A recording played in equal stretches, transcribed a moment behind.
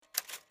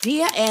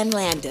Dear Ann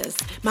Landers,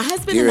 my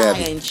husband Dear and I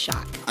Abby, are in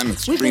shock. I'm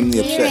extremely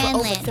upset. For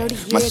over 30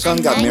 years. My son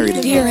got married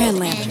in Dear April. Ann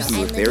Landers. We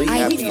were very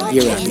happy and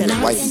Dear his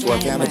Abby. wife into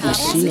our family. Have you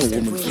seen a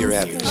woman? Dear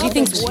Abby. She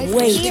thinks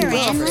way too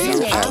much of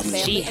herself. Abby.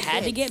 She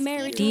had to get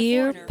married.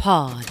 Dear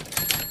Pod.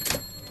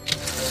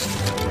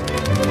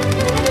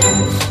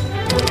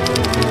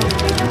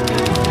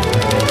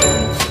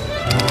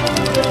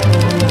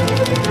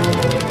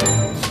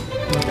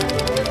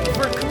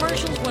 For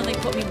commercials, when they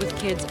put me with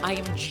kids, I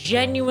am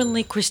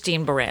genuinely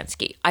Christine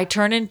Baranski. I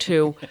turn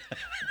into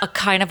a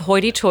kind of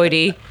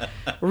hoity-toity,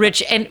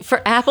 rich, and for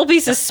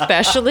Applebee's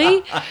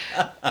especially,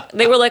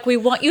 they were like, "We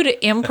want you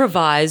to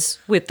improvise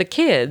with the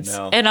kids,"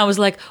 and I was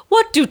like,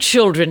 "What do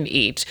children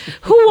eat?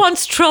 Who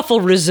wants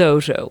truffle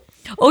risotto?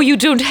 Oh, you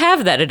don't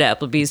have that at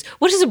Applebee's.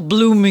 What is a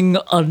blooming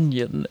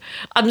onion?"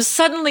 I'm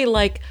suddenly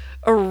like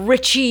a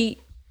Richie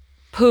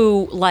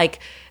Poo, like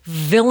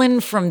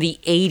villain from the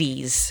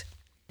 80s.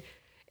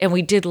 And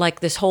we did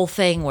like this whole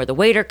thing where the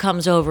waiter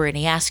comes over and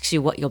he asks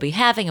you what you'll be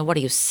having and what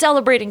are you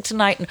celebrating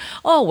tonight. And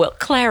oh, well,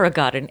 Clara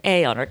got an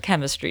A on her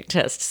chemistry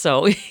test.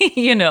 So,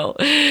 you know,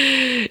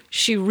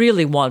 she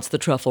really wants the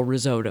truffle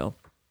risotto.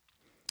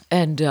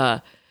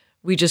 And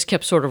we just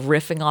kept sort of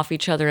riffing off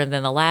each other. And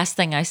then the last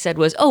thing I said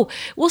was, "Oh,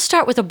 we'll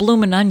start with a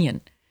bloomin' onion."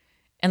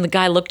 And the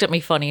guy looked at me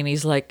funny and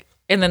he's like,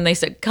 and then they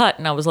said, "Cut."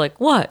 And I was like,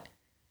 "What?"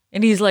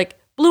 And he's like,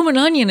 "Bloomin'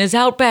 Onion is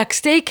Outback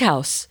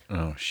Steakhouse."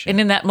 Oh, shit. And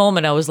in that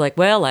moment, I was like,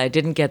 well, I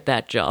didn't get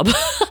that job.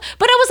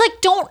 But I was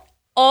like, don't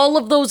all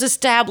of those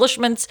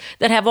establishments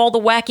that have all the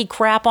wacky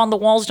crap on the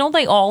walls, don't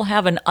they all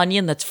have an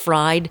onion that's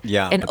fried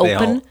and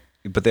open?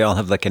 But they all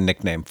have like a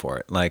nickname for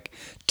it, like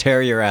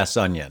tear your ass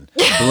onion,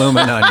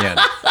 bloomin' onion.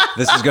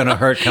 This is gonna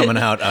hurt coming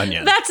out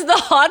onion. That's the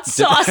hot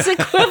sauce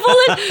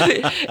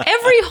equivalent.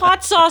 Every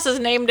hot sauce is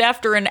named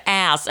after an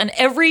ass, and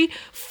every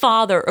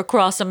father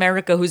across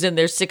America who's in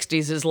their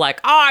 60s is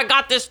like, "Oh, I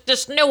got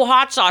this new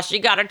hot sauce. You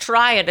got to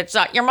try it. It's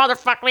your mother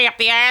fucked me up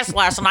the ass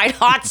last night.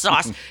 Hot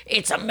sauce.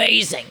 It's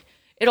amazing.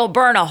 It'll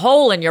burn a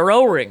hole in your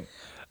O-ring."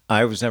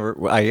 I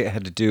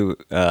had to do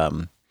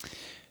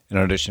an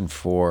audition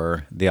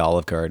for the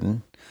Olive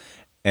Garden,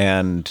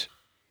 and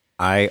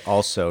I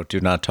also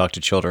do not talk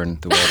to children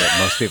the way that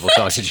most people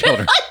talk to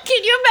children.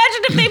 Can you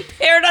imagine if they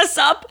paired us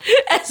up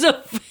as a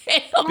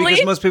family?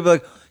 Because most people are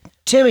like,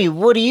 "Timmy,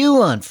 what do you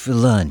want for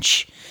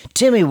lunch?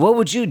 Timmy, what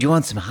would you? Do you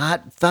want some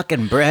hot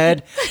fucking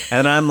bread?"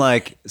 And I'm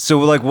like, "So,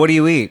 like, what do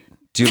you eat?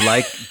 Do you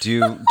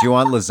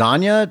want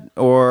lasagna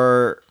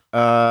or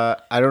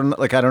I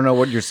don't know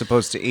what you're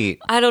supposed to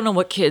eat." I don't know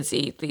what kids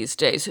eat these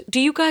days. Do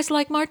you guys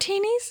like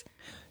martinis?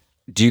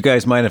 Do you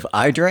guys mind if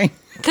I drink?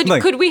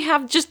 Could we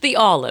have just the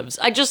olives?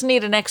 I just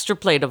need an extra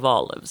plate of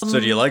olives. So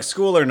do you like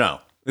school or no?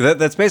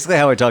 That's basically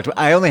how I talk to.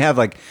 I only have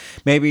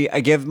maybe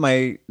I give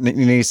my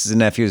nieces and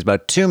nephews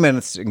about 2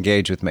 minutes to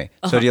engage with me.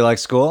 So do you like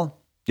school?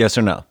 Yes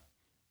or no?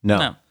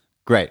 No.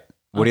 Great.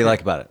 What do you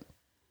like about it?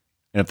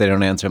 And if they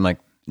don't answer, I'm like,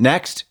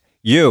 "Next,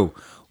 you.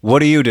 What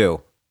do you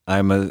do?"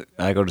 I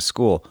go to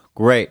school.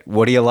 Great.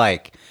 What do you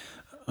like?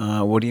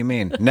 What do you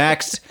mean?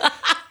 Next.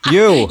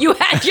 You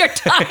had your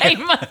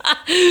time.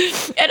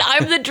 And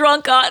I'm the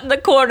drunk out in the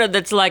corner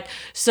that's like,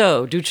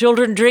 "So, do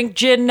children drink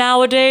gin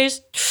nowadays?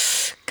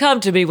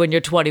 Come to me when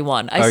you're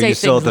 21. I say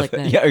things like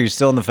that. Yeah, are you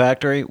still in the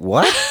factory?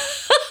 What?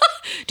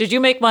 Did you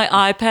make my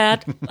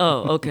iPad?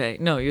 Oh, okay.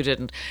 No, you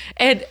didn't.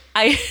 And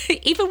I,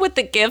 even with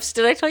the gifts,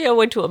 did I tell you I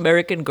went to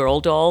American Girl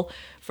doll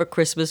for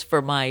Christmas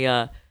for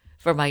my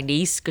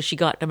niece because she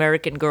got an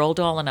American Girl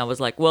doll, and I was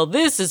like, well,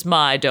 this is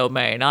my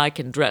domain. I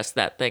can dress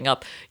that thing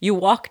up. You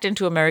walked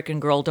into American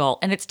Girl doll,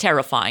 and it's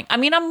terrifying. I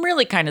mean, I'm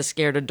really kind of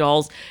scared of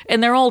dolls,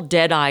 and they're all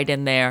dead-eyed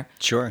in there.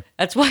 Sure.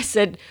 That's why I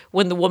said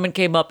when the woman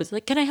came up, it's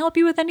like, "Can I help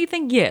you with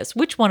anything?" "Yes."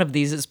 "Which one of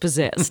these is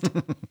possessed?"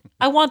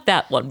 "I want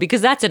that one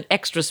because that's an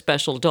extra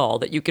special doll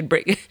that you can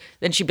bring."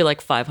 Then she'd be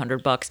like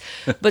 $500.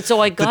 But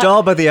so I got the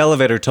doll by the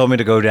elevator told me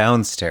to go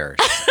downstairs.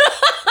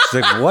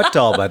 She's like, "What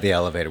doll by the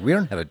elevator? We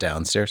don't have it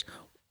downstairs."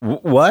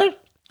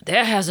 What?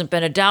 "There hasn't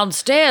been a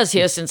downstairs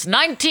here since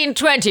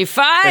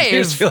 1925. I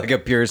just feel like a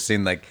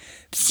piercing, like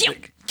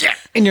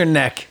in your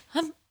neck.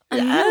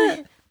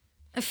 I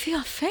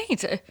feel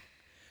faint. I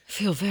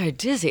feel very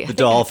dizzy. The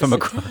doll from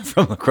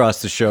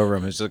across the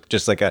showroom is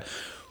just like a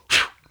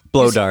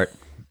blow dart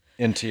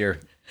into your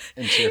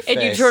face.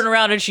 And you turn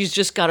around and she's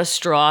just got a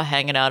straw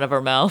hanging out of her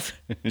mouth.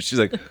 She's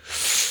like,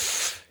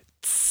 That's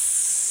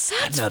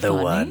 "Another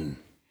funny. one."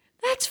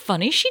 That's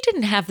funny. She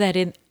didn't have that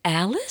in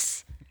Alice.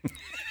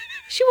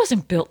 She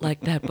wasn't built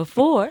like that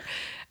before.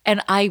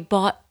 And I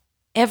bought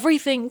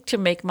everything to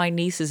make my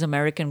niece's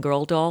American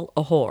Girl doll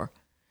a whore.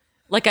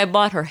 Like, I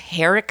bought her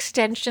hair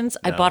extensions.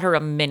 I bought her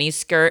a mini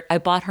skirt. I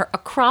bought her a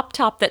crop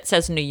top that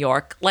says New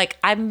York. Like,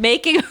 I'm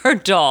making her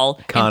doll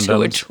into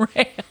a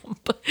tramp.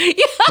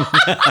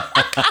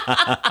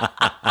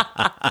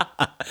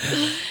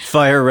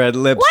 Fire red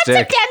lipstick. What's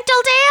a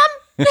dental dam?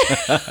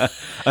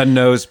 A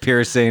nose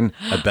piercing,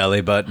 a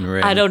belly button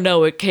ring. I don't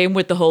know. It came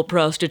with the whole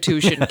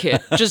prostitution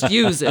kit. Just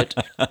use it.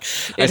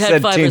 It had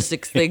 5 or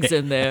 6 things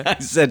in there. I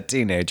said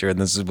teenager, and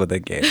this is what they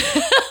gave me.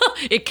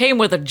 It came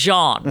with a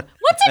John.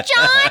 What's it,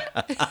 John?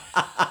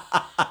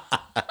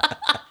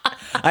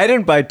 I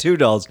didn't buy 2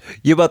 dolls.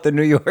 You bought the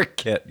New York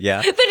kit.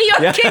 Yeah. The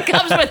New York kit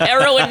comes with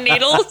heroin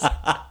needles,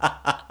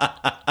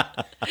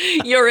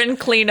 urine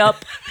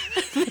cleanup.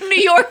 The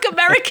New York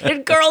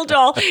American Girl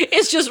doll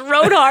is just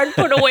rode hard,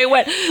 put away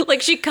wet.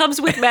 Like she comes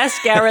with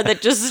mascara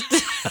that just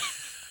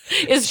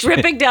is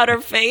dripping down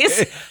her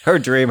face. Her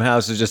dream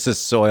house is just a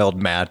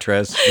soiled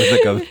mattress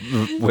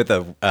with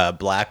a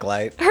black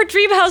light. Her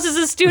dream house is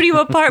a studio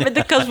apartment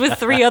that comes with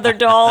 3 other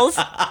dolls.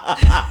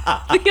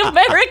 The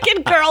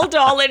American Girl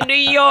doll in New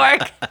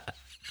York.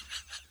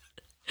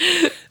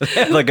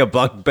 Like a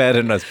bunk bed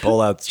and a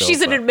pull-out sofa.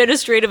 She's an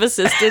administrative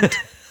assistant.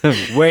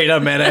 Wait a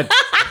minute.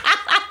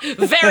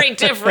 Very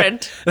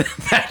different.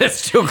 That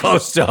is too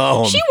close to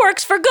home. She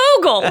works for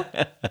Google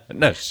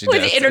No, she with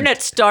doesn't. the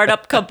internet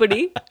startup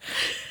company.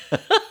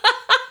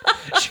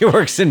 She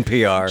works in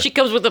PR. She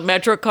comes with a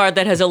Metro card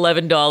that has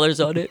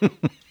 $11 on it.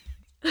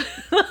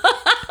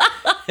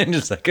 And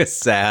just like a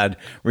sad,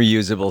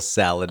 reusable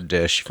salad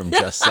dish from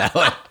Just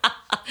Salad.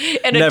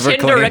 And a Never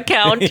Tinder clean.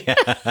 account.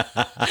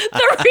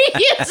 The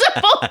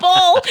reusable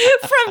bowl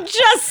from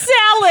Just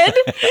Salad.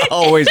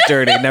 Always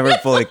dirty, never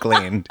fully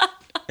cleaned.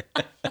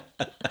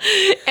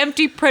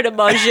 Empty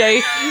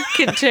Pret-a-Manger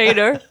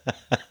container.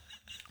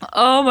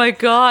 Oh my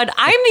God.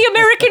 I'm the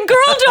American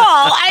Girl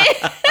doll.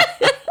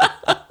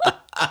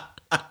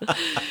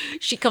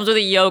 She comes with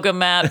a yoga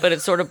mat, but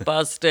it's sort of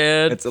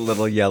busted. It's a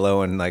little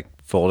yellow and like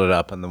folded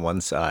up on the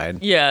one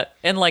side. Yeah,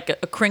 and like a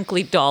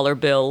crinkly dollar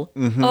bill.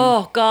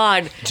 Oh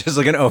God. Just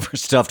like an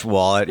overstuffed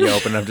wallet. You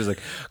open it up, just like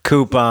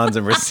coupons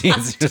and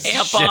receipts, just shit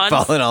Tampons.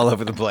 falling all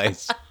over the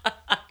place.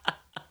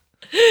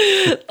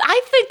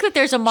 I think that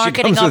there's a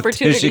marketing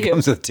opportunity She here.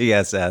 comes with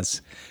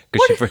TSS.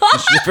 Because she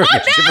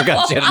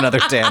forgot she had another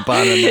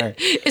tampon in there.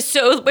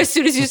 So as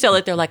soon as you sell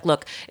it, they're like,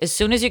 look, as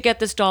soon as you get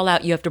this doll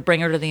out, you have to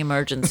bring her to the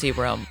emergency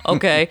room.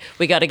 Okay?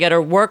 We got to get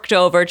her worked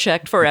over,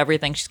 checked for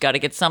everything. She's got to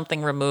get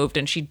something removed.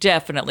 And she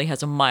definitely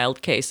has a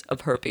mild case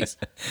of herpes.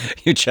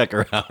 You check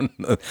her out.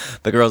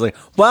 The girl's like,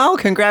 well,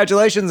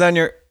 congratulations on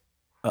your...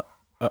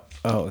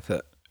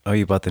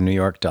 you bought the New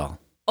York doll.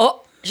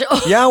 Oh,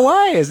 Yeah,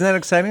 why? Isn't that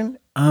exciting?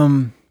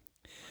 Can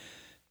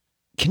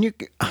you...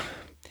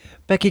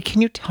 Becky,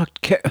 can you talk?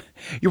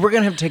 We're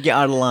going to have to take you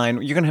out of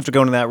line. You're going to have to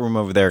go into that room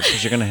over there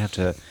because you're going to have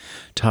to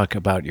talk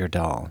about your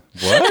doll.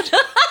 What?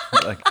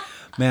 Like,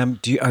 ma'am,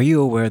 are you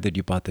aware that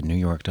you bought the New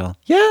York doll?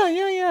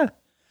 Yeah.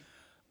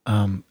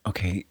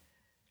 Okay.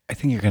 I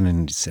think you're going to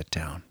need to sit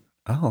down.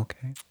 Oh,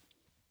 okay.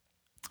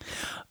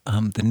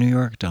 The New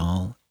York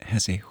doll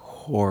has a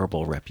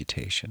horrible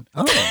reputation.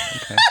 Oh,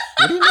 okay.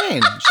 What do you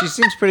mean? She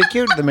seems pretty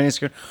cute in the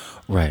miniskirt.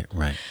 Right.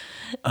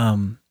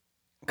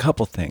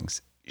 Couple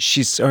things.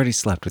 She's already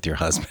slept with your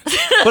husband.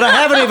 But I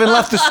haven't even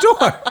left the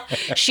store.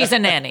 she's a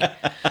nanny.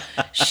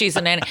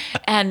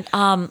 And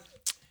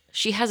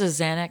she has a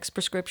Xanax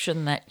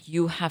prescription that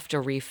you have to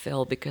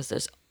refill because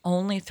there's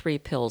only 3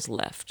 pills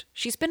left.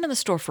 She's been in the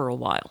store for a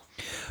while.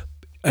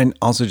 And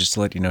also, just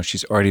to let you know,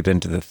 she's already been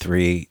to the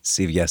 3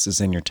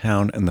 CVS's in your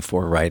town and the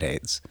 4 Rite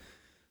Aids.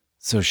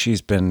 So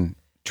she's been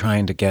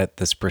trying to get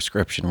this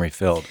prescription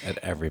refilled at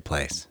every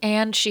place.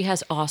 And she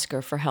has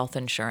Oscar for health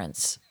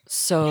insurance.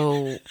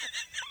 So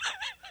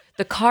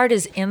the card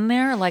is in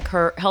there, like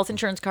her health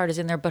insurance card is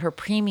in there, but her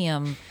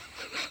premium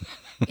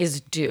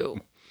is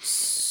due.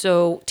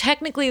 So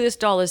technically this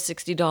doll is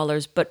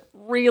 $60, but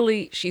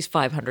really she's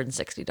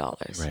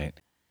 $560. Right.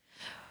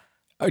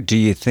 Do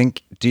you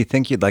think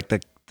you'd like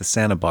the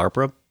Santa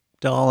Barbara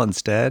doll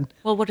instead?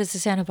 Well, what does the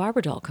Santa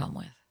Barbara doll come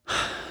with?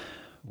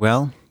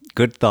 Well,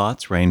 good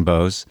thoughts,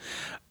 rainbows,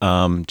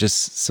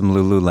 just some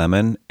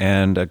Lululemon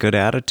and a good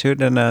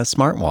attitude and a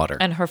smart water.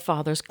 And her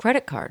father's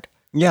credit card.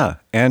 Yeah,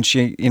 and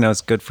she,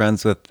 is good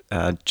friends with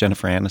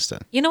Jennifer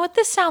Aniston. You know what?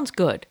 This sounds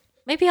good.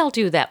 Maybe I'll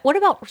do that. What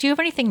about, do you have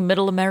anything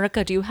Middle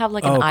America? Do you have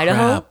like an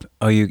Idaho? Crap.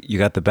 Oh, you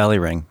got the belly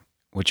ring,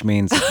 which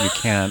means you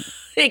can't.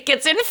 It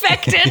gets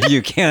infected.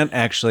 You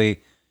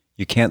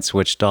can't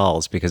switch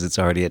dolls because it's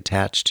already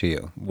attached to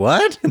you.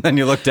 What? And then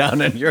you look down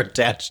and you're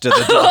attached to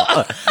the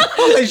doll.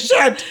 Holy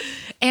shit.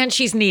 And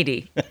she's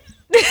needy.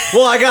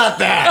 Well, I got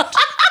that.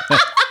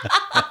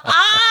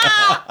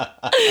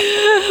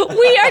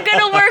 We are going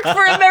to work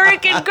for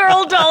American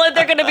Girl doll, and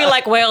they're going to be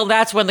like, well,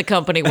 that's when the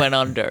company went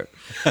under.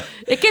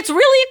 It gets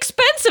really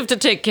expensive to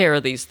take care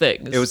of these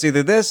things. It was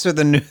either this or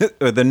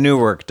the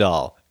Newark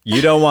doll.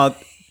 You don't want.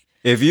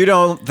 If you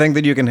don't think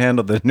that you can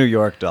handle the New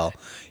York doll,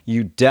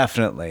 you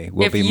definitely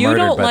will if be you murdered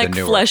don't by like the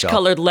Newark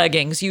flesh-colored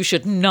leggings, you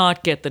should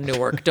not get the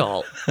Newark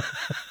doll.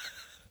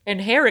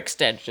 And hair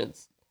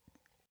extensions.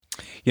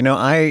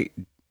 doll.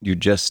 You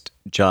just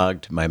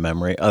jogged my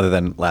memory, other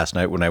than last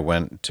night when I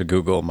went to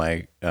Google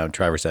my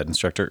driver's ed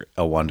instructor,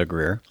 Elwanda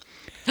Greer.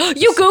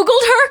 You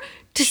Googled her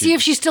to see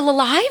if she's still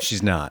alive?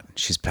 She's not.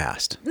 She's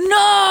passed.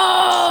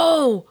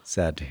 No!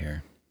 Sad to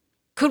hear.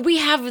 Could we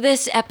have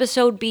this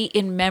episode be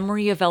in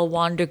memory of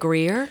Elwanda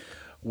Greer?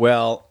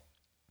 Well,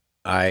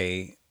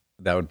 that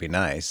would be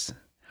nice.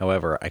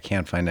 However, I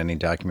can't find any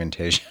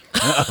documentation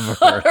of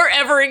her, Her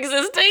ever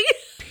existing?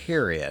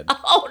 period.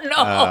 Oh,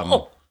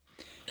 no.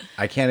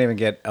 I can't even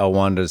get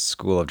Elwanda's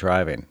School of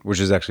Driving, which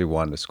is actually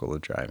Wanda's School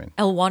of Driving.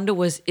 Elwanda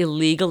was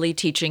illegally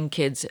teaching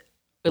kids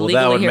Well, illegally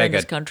that would here make in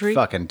this a country.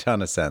 fucking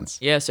ton of sense.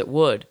 Yes, it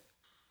would.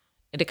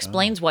 It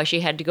explains why she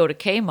had to go to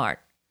Kmart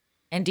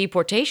and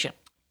deportation.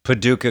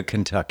 Paducah,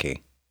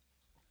 Kentucky,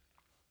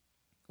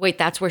 Wait,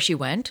 that's where she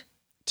went?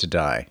 to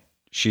die.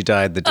 She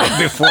died the day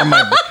before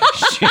my.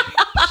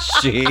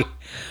 She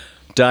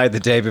died the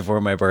day before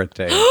my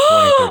birthday,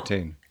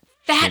 2013.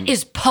 That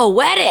is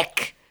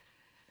poetic.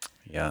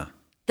 Yeah,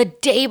 The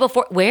day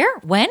before. Where?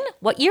 When?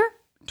 What year?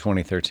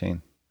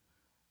 2013.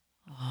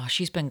 Oh,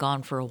 she's been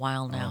gone for a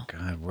while now. Oh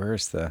God,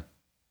 where's the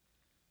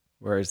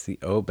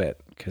obit?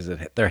 Because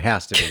there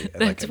has to be.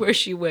 That's where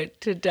she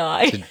went to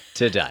die.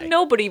 to die.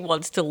 Nobody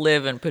wants to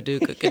live in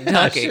Paducah,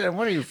 Kentucky. Shit,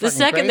 what are you? The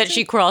second that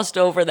she crossed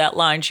over that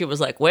line, she was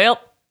like, well,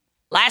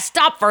 last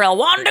stop for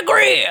Elwanda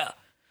Greer.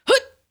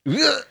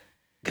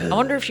 I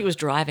wonder if she was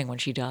driving when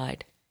she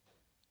died.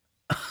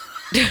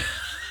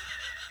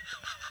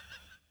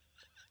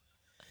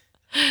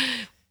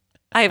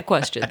 I have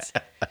questions.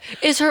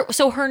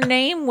 Her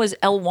name was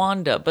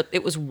Elwanda, but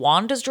it was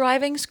Wanda's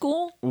driving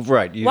school?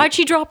 Right. Why'd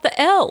she drop the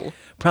L?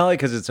 Probably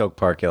because it's Oak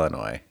Park,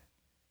 Illinois,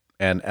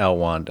 and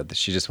Elwanda.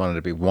 She just wanted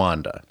to be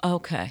Wanda.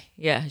 Okay.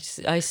 Yeah,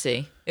 I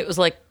see. It was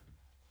like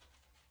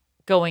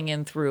going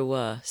in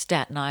through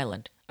Staten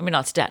Island. I mean,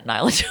 not Staten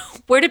Island.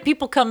 Where did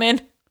people come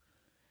in?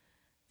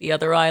 The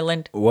other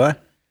island?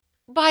 What?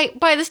 By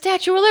the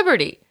Statue of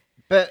Liberty.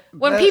 But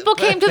When people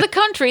came to the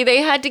country,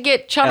 they had to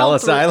get channeled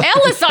Ellis through Island?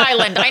 Ellis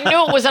Island. I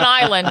knew it was an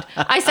island.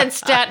 I said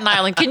Staten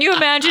Island. Can you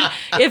imagine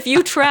if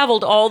you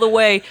traveled all the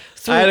way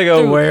through, I had to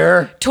go through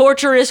where?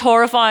 torturous,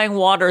 horrifying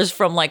waters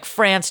from like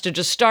France to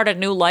just start a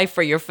new life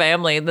for your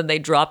family, and then they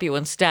drop you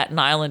in Staten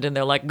Island, and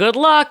they're like, "Good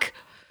luck.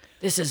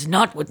 This is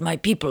not what my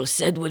people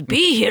said would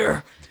be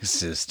here.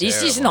 This is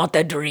This is terrible. not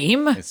the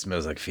dream." It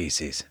smells like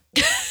feces.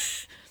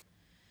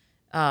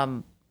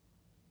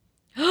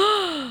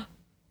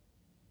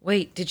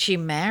 Wait, did she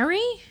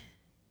marry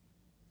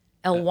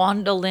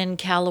Elwanda Lynn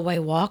Calloway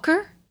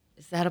Walker?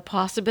 Is that a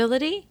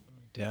possibility?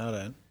 Doubt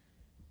it.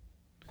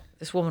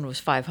 This woman was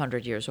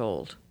 500 years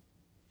old.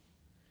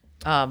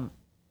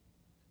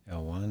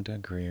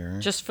 Elwanda Greer.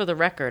 Just for the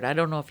record, I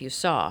don't know if you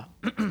saw.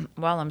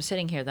 While I'm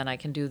sitting here, then I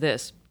can do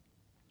this.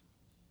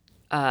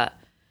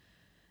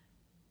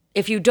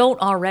 If you don't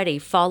already,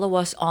 follow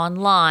us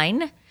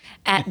online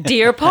at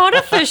Dear Pod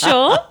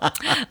Official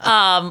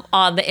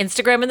on the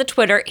Instagram and the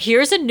Twitter.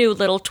 Here's a new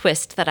little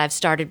twist that I've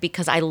started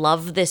because I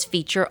love this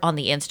feature on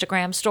the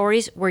Instagram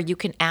stories where you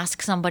can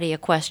ask somebody a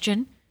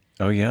question.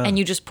 Oh yeah. And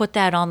you just put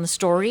that on the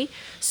story.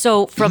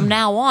 So from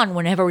now on,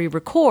 whenever we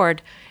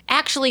record,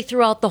 actually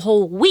throughout the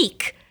whole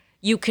week,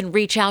 you can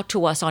reach out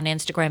to us on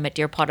Instagram at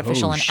Dear Pod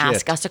Official Oh, and shit.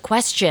 ask us a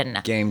question.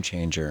 Game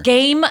changer.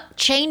 Game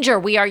changer.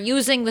 We are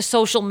using the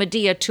social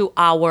media to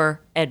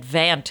our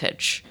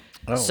advantage.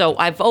 So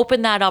I've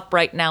opened that up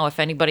right now. If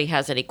anybody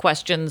has any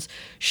questions,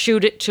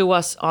 shoot it to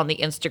us on the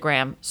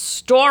Instagram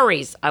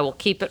stories. I will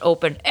keep it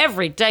open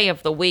every day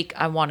of the week.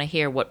 I want to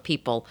hear what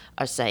people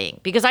are saying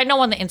because I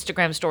know on the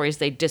Instagram stories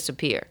they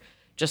disappear,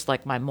 just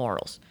like my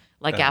morals,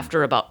 like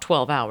after about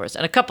 12 hours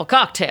and a couple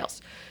cocktails.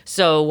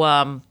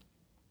 So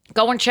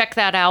go and check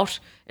that out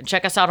and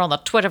check us out on the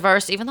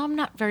Twitterverse, even though I'm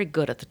not very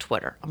good at the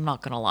Twitter. I'm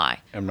not going to lie.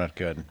 I'm not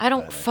good. I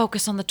don't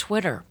focus on the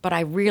Twitter, but I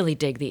really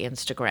dig the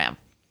Instagram.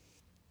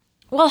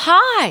 Well,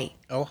 hi.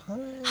 Oh hi.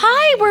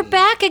 Hi, we're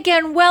back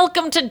again.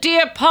 Welcome to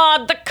Dear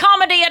Pod, the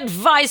comedy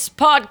advice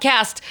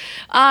podcast.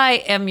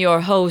 I am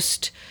your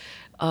host,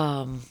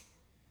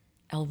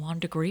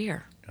 Elwanda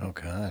Greer. Oh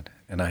God.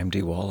 And I'm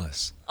Dee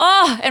Wallace.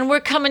 Oh, and we're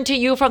coming to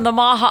you from the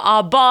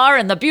Maha'a Bar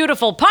in the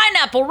beautiful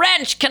Pineapple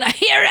Ranch. Can I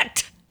hear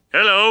it?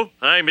 Hello,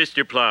 I'm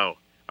Mr. Plow.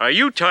 Are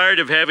you tired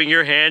of having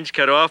your hands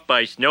cut off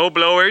by snow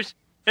blowers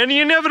and the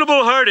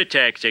inevitable heart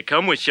attacks that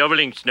come with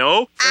shoveling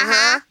snow?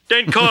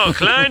 Then call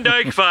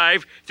Klondike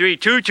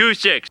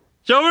 53226.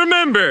 So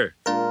remember,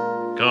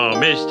 call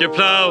Mr.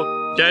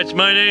 Plow. That's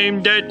my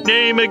name. That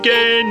name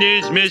again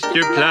is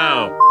Mr.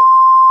 Plow.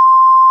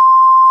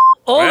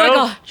 Oh my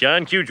Well, God.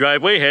 John Q.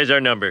 Driveway has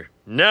our number.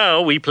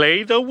 Now we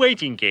play the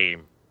waiting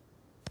game.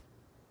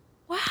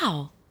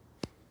 Wow.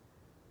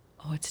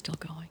 Oh, it's still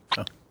going.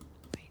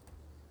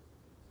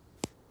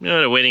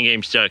 No, the waiting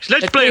game sucks.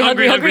 Let's play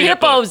Hungry Hungry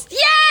Hippos. Yay!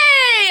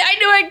 I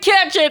knew I'd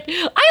catch it.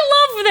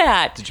 I love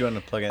that. Did you want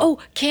to plug in? Oh,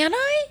 can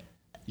I?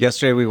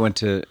 Yesterday we went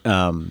to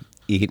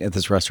eat at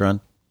this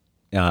restaurant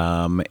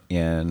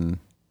in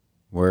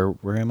where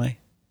am I?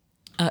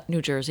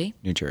 New Jersey.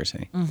 New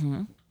Jersey.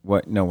 Mm-hmm.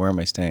 What? No, where am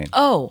I staying?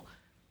 Oh,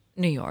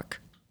 New York.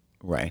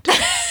 Right.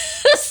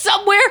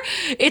 Somewhere.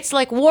 It's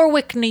like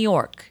Warwick, New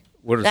York.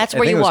 What is, That's I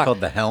where think you it was are. called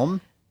the Helm.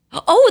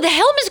 Oh, the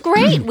Helm is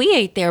great. We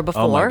ate there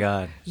before. Oh my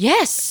God.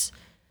 Yes.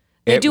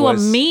 They It do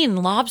was- a mean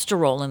lobster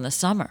roll in the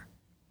summer.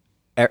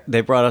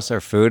 They brought us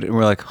our food, and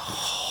we're like,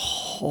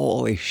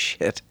 "Holy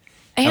shit!"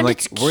 And I'm like,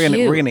 it's we're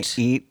gonna cute.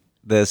 eat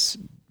this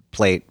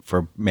plate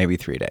for maybe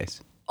 3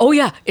 days. Oh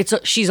yeah,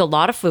 she's a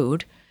lot of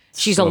food.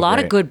 She's So a lot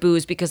great. of good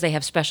booze because they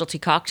have specialty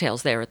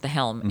cocktails there at the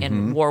Helm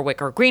in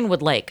Warwick or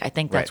Greenwood Lake. I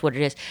think that's Mm-hmm. Right.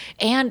 what it is.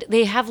 And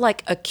they have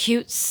like a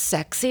cute,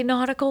 sexy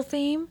nautical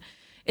theme.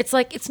 It's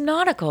like it's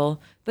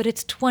nautical, but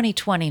it's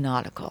 2020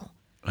 nautical,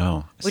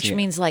 Oh, which see,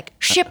 means like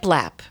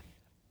shiplap.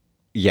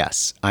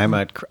 yes, I'm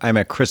at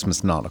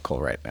Christmas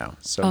nautical right now,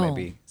 so Oh.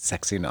 maybe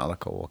sexy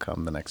nautical will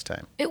come the next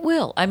time. It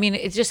will. I mean,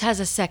 it just has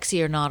a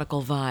sexier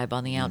nautical vibe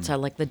on the outside,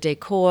 like the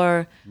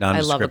decor. I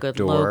love a Nondescript good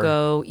door.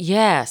 logo.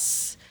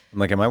 Yes. I'm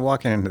like, am I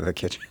walking into the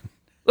kitchen?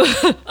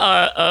 Sorry,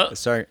 wait. So am I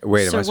what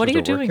are supposed you to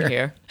work doing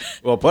here?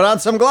 Well, put on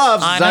some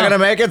gloves. I It's not know. gonna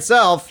make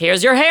itself.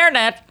 Here's your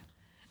hairnet.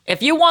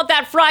 If you want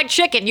that fried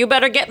chicken, you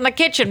better get in the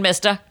kitchen,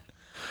 mister.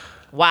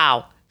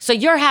 Wow. So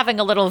you're having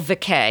a little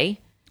vacay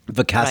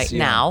Vacation right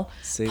now,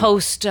 See?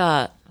 post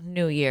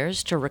New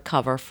Year's to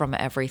recover from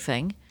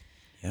everything.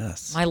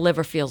 Yes. My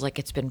liver feels like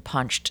it's been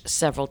punched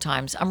several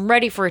times. I'm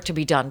ready for it to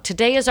be done.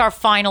 Today is our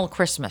final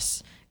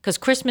Christmas because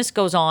Christmas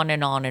goes on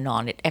and on and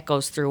on. It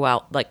echoes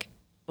throughout like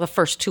the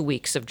first 2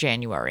 weeks of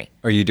January.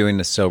 Are you doing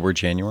the sober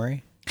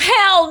January?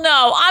 Hell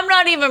no. I'm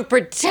not even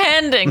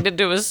pretending to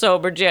do a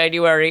sober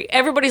January.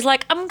 Everybody's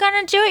like, I'm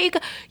going to do it.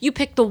 You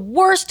pick the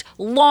worst,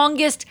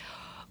 longest,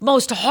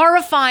 most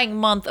horrifying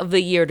month of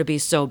the year to be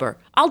sober.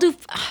 I'll do.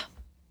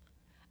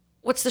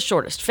 What's the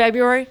shortest?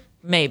 February?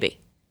 Maybe.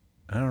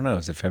 I don't know.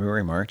 Is it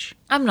February, March?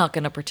 I'm not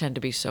going to pretend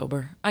to be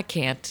sober. I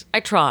can't. I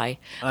try.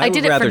 I would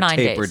did it rather for 9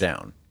 taper days.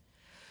 down.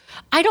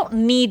 I don't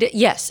need.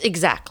 Yes,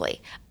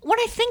 exactly. When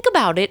I think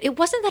about it, it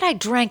wasn't that I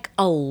drank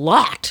a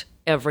lot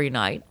every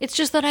night. It's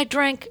just that I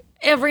drank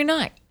every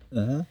night.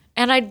 Mm-hmm.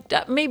 And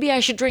maybe I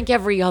should drink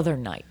every other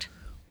night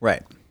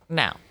Right.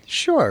 now.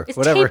 Sure. It's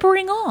whatever.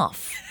 tapering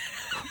off.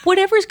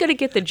 Whatever's going to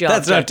get the job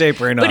That's done. not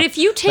tapering off. But if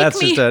you take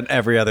That's me, just an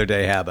every other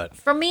day habit.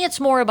 for me, it's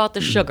more about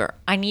the sugar.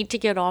 I need to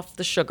get off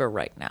the sugar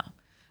right now.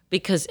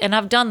 And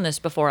I've done this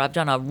before. I've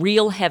done a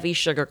real heavy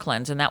sugar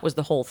cleanse, and that was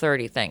the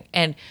Whole30 thing.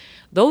 And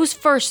those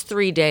first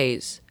 3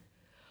 days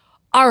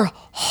are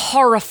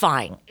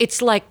horrifying.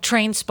 It's like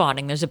train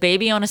spotting. There's a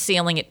baby on a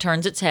ceiling. It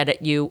turns its head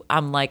at you.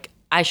 I'm like,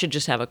 I should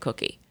just have a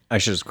cookie. I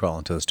should just crawl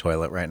into this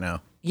toilet right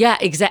now. Yeah,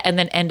 exactly. And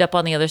then end up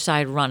on the other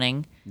side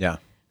running. Yeah.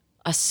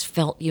 A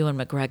svelte Ewan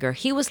McGregor.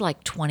 He was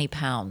like 20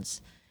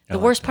 pounds. The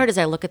worst part is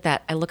I look at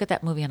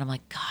that movie and I'm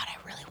like, God, I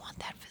really want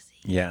that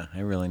physique. Yeah. I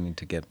really need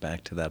to get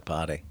back to that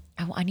body.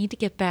 I need to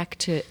get back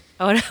to,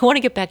 I want to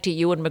get back to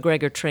Ewan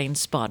McGregor train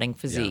spotting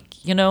physique,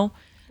 you know?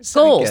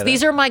 Goals. get it.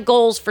 These are my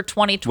goals for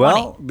 2020.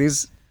 Well,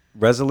 these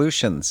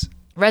resolutions.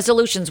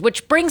 Resolutions,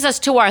 which brings us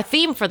to our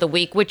theme for the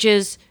week, which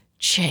is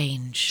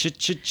change.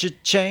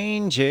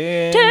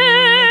 Changing.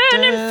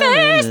 Turn and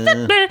face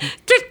the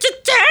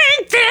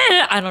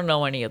I don't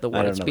know any of the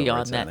don't words know the beyond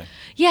words that. either.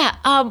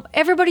 Yeah,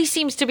 everybody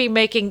seems to be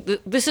making.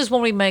 This is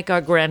when we make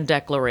our grand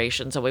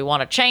declarations, and we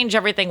want to change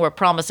everything. We're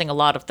promising a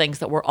lot of things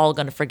that we're all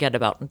going to forget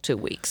about in 2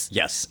 weeks.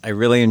 Yes, I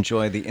really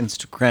enjoy the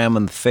Instagram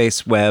and the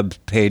Face web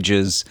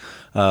pages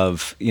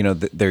of,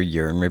 their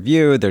year in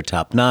review, their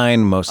top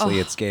 9. Mostly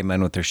it's gay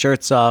men with their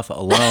shirts off,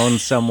 alone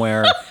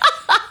somewhere.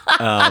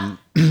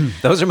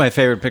 Those are my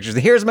favorite pictures.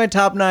 Here's my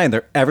top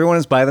 9. Everyone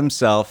is by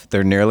themselves.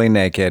 They're nearly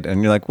naked.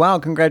 And you're like, wow,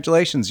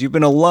 congratulations. You've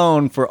been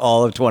alone for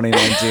all of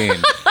 2019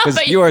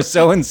 because you are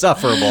so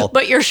insufferable.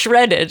 But you're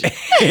shredded.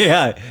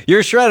 Yeah,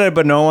 you're shredded,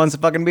 but no one wants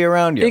to fucking be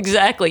around you.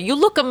 Exactly. You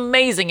look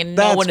amazing, and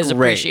no That's one is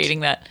great. appreciating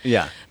that.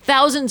 Yeah.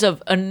 Thousands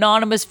of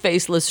anonymous,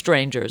 faceless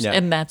strangers, Yeah.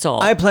 and that's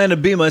all. I plan to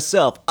be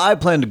myself. I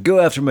plan to go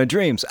after my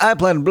dreams. I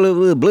plan to blah,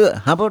 blah, blah.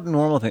 How about a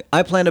normal thing?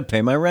 I plan to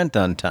pay my rent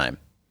on time.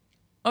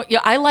 Oh,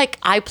 yeah,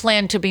 I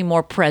plan to be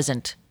more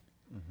present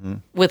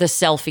with a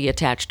selfie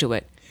attached to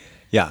it.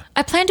 Yeah.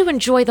 I plan to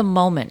enjoy the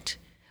moment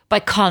by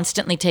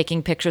constantly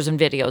taking pictures and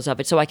videos of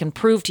it so I can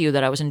prove to you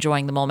that I was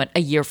enjoying the moment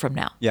a year from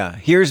now. Yeah.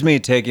 Here's me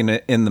taking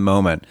it in the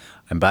moment.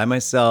 I'm by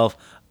myself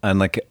on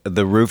like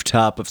the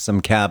rooftop of some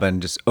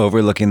cabin, just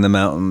overlooking the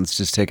mountains,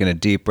 just taking a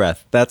deep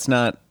breath. That's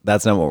not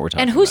what we're talking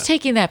about. And who's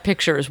taking that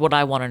picture is what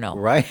I want to know.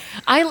 Right.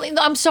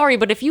 I'm sorry,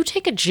 but if you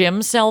take a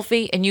gym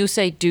selfie and you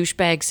say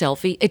douchebag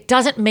selfie, it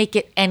doesn't make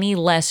it any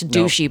less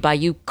douchey by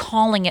you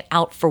calling it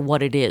out for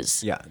what it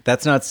is. Yeah.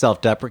 That's not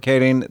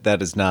self-deprecating.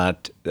 That is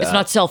not. It's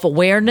not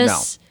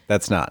self-awareness. No,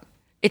 that's not.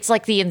 It's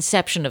like the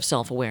inception of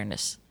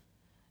self-awareness.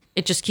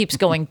 It just keeps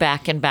going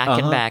back and back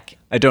and back.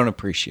 I don't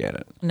appreciate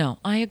it. No,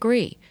 I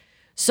agree.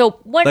 So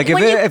when Like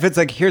when if it's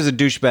like, here's a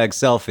douchebag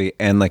selfie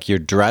and like you're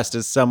dressed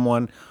as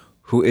someone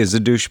who is a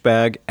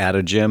douchebag at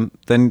a gym,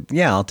 then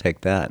yeah, I'll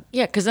take that.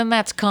 yeah, because then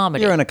that's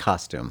comedy. You're in a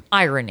costume.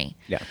 Irony.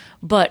 Yeah.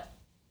 But,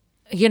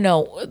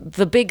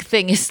 the big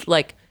thing is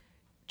like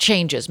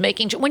changes.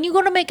 When you're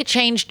going to make a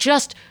change,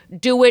 just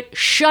do it.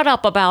 Shut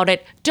up about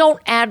it.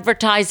 Don't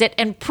advertise it.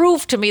 And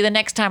prove to me the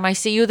next time I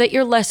see you that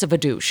you're less of a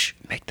douche.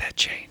 Make that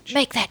change.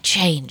 Make that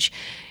change.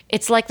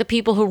 It's like the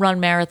people who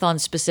run marathons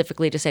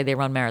specifically to say they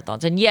run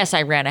marathons. And yes,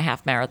 I ran a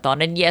half marathon.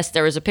 And yes,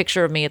 there is a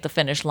picture of me at the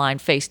finish line,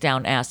 face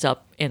down, ass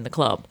up in the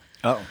club.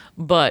 Oh.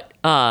 But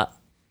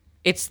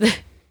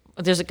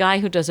there's a guy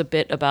who does a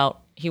bit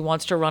about he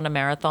wants to run a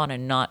marathon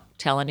and not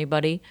tell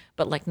anybody,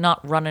 but like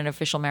not run an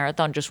official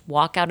marathon, just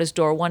walk out his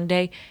door one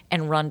day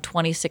and run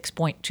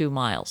 26.2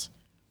 miles.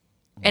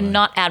 And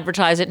not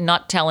advertise it,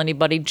 not tell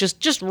anybody,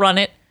 just run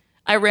it.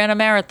 I ran a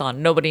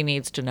marathon. Nobody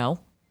needs to know.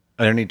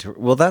 I don't need to.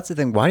 Well, that's the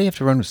thing. Why do you have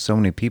to run with so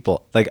many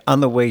people? Like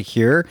on the way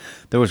here,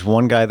 there was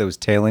one guy that was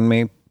tailing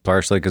me,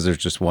 partially because there's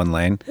just one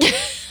lane.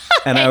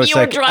 And I was you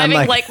were like,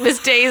 driving like Miss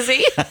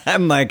Daisy.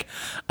 I'm like,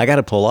 I got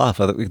to pull off.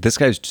 This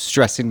guy's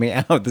stressing me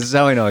out. This is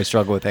how I know I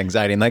struggle with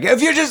anxiety. I'm like,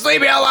 if you just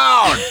leave me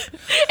alone.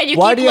 And you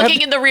Why keep do you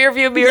looking in the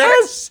rearview mirror.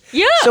 Yes.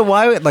 Yeah. So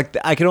why, like,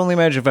 I can only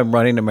imagine if I'm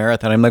running a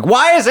marathon. I'm like,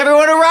 why is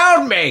everyone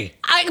around me?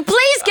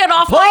 Please get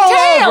off Pull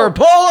my tail. over,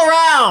 pull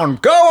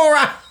around, go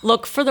around.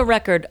 Look, for the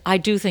record, I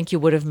do think you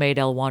would have made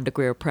El Wanda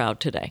Greer proud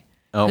today.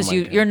 Oh, Because my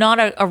God. you're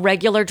not a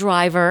regular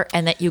driver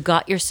and that you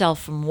got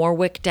yourself from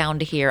Warwick down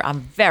to here. I'm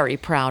very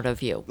proud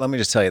of you. Let me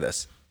just tell you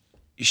this.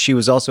 She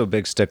was also a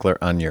big stickler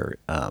on your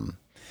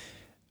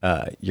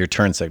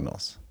turn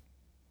signals.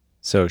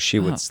 So she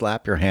would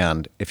slap your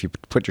hand if you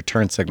put your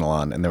turn signal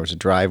on and there was a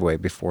driveway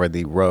before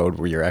the road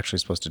where you're actually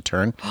supposed to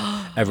turn.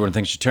 Everyone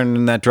thinks you're turning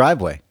in that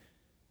driveway,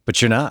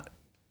 but you're not.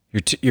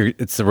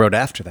 It's the road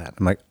after that.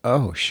 I'm like,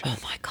 oh, shit. Oh,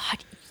 my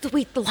God.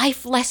 Wait, the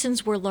life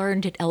lessons were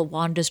learned at El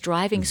Wanda's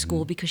driving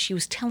school because she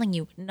was telling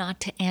you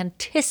not to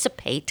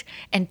anticipate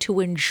and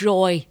to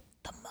enjoy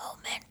the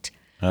moment.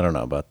 I don't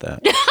know about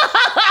that.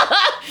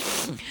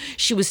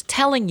 She was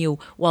telling you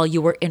while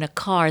you were in a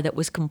car that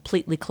was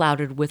completely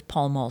clouded with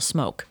Pall Mall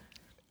smoke.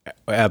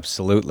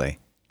 Absolutely.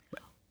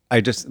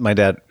 My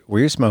dad, were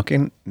you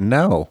smoking?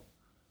 No.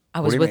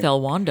 I was do you with mean?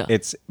 El Wanda.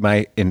 It's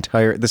my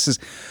entire, this is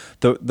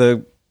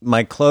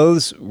my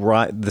clothes,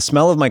 the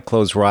smell of my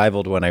clothes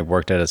rivaled when I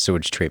worked at a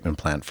sewage treatment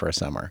plant for a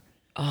summer.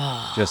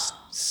 Oh.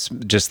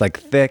 Just like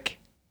thick,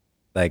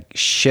 like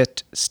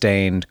shit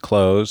stained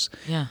clothes.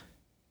 Yeah.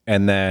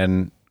 And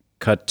then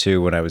cut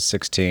to when I was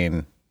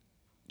 16,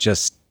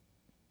 just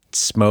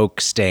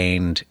smoke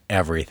stained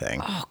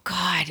everything. Oh,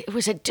 God. It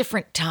was a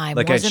different time,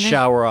 Like I'd wasn't it?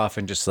 shower off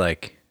and just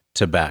like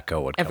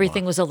tobacco would come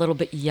Everything off. was a little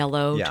bit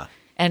yellowed. Yeah.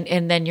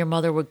 And then your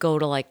mother would go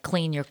to like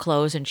clean your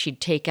clothes and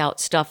she'd take out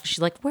stuff. She's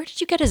like, where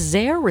did you get a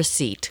Zare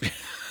receipt?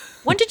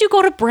 When did you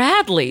go to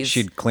Bradley's?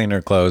 She'd clean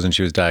her clothes and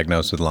she was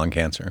diagnosed with lung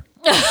cancer.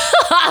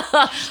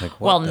 Like,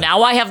 well,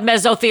 now I have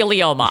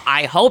mesothelioma.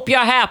 I hope you're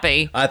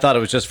happy. I thought it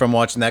was just from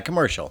watching that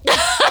commercial.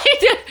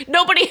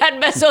 Nobody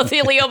had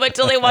mesothelioma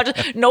until they watched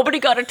it. Nobody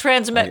got a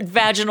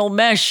transvaginal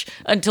mesh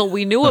until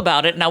we knew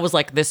about it. And I was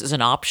like, this is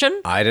an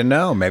option? I didn't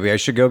know. Maybe I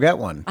should go get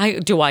one.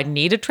 Do I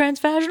need a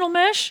transvaginal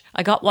mesh?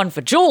 I got one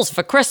for Jules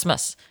for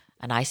Christmas.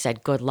 And I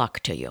said, good luck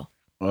to you.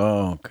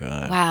 Oh,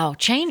 God. Wow,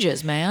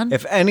 changes, man.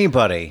 If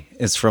anybody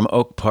is from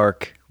Oak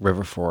Park,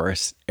 River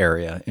Forest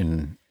area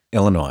in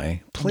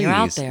Illinois, you're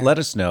out please there. let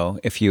us know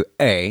if you,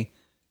 A,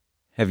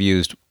 have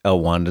used El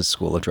Wanda's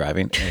School of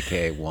Driving,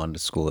 a.k.a.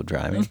 Wanda's School of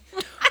Driving,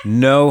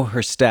 know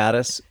her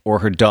status or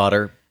her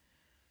daughter,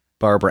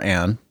 Barbara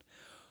Ann,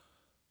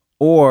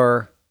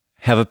 or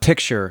have a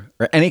picture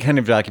or any kind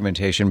of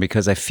documentation,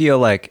 because I feel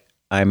like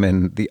I'm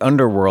in the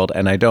underworld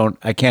and I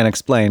can't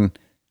explain.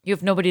 You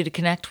have nobody to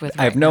connect with.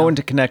 I have no one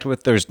to connect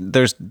with. There's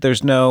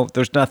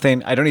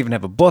nothing. I don't even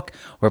have a book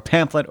or a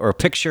pamphlet or a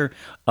picture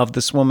of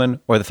this woman,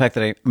 or the fact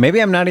that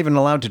maybe I'm not even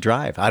allowed to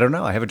drive. I don't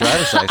know. I have a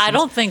driver's license. I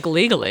don't think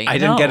legally. I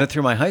didn't no. get it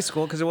through my high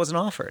school because it wasn't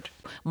offered.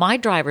 My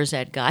driver's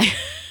ed guy,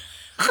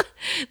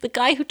 the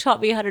guy who taught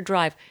me how to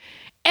drive,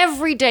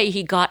 every day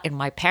he got in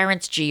my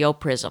parents' Geo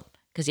Prism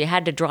because you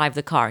had to drive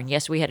the car. And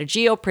yes, we had a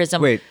Geo Prism.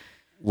 Wait,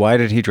 why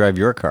did he drive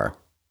your car?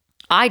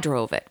 I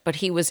drove it, but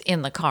he was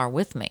in the car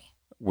with me.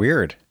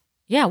 Weird.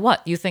 Yeah,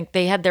 what? You think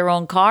they had their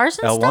own cars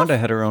and El stuff? Wanda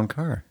had her own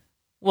car.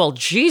 Well,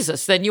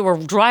 Jesus, then you were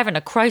driving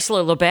a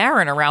Chrysler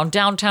LeBaron around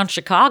downtown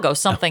Chicago,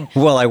 something.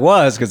 Well, I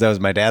was, because that was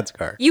my dad's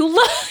car. You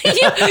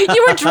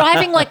were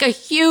driving like a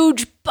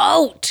huge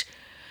boat.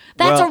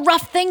 That's Well, a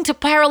rough thing to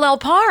parallel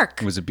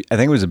park. I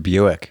think it was a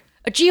Buick.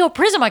 A Geo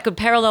Prism, I could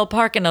parallel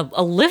park in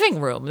a living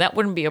room. That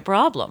wouldn't be a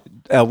problem.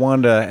 El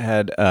Wanda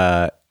had,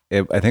 I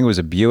think it was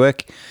a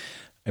Buick,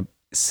 a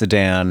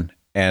sedan,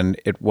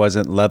 and it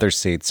wasn't leather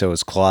seats, so it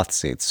was cloth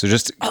seats. So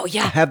just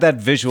have that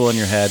visual in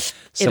your head.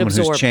 Someone who's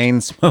absorbed.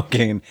 chain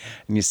smoking,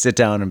 and you sit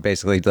down and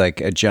basically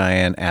like a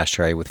giant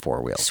ashtray with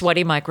four wheels.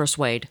 Sweaty micro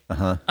suede.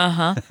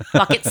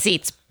 Bucket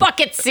seats.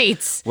 Bucket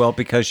seats. Well,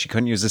 because she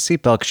couldn't use a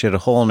seatbelt because she had a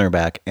hole in her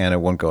back and it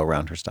wouldn't go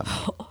around her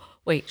stomach.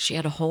 Wait, she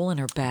had a hole in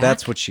her back?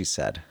 That's what she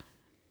said.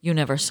 You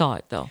never saw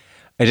it, though.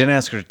 I didn't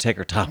ask her to take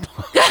her top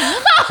off.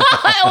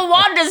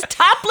 Wanda's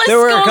topless There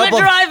were school of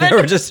driving. There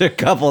were just a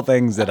couple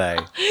things that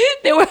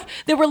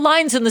There were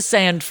lines in the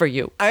sand for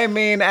you. I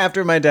mean,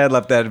 after my dad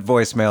left that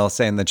voicemail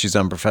saying that she's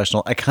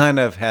unprofessional,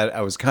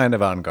 I was kind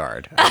of on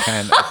guard.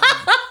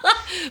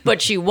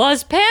 But she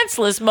was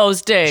pantsless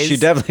most days. She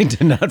definitely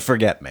did not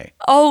forget me.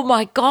 Oh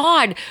my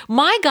God.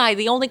 My guy,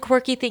 the only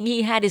quirky thing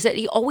he had is that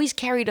he always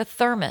carried a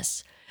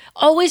thermos.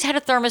 Always had a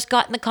thermos,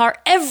 got in the car,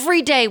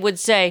 every day would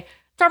say,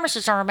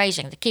 thermoses are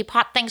amazing. They keep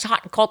hot things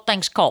hot and cold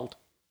things cold.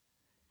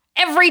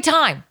 Every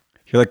time.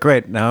 You're like,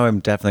 great. Now I'm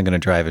definitely going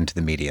to drive into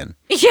the median.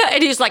 Yeah,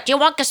 and he's like, "Do you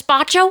want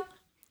gazpacho?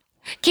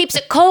 Keeps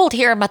it cold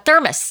here in my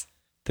thermos."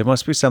 There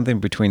must be something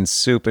between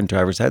soup and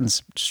driver's ed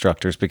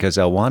instructors because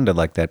Elwanda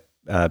liked that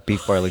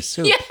beef barley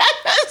soup.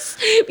 Yes.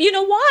 You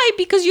know why?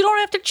 Because you don't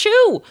have to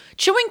chew.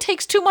 Chewing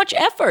takes too much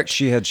effort.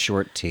 She had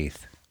short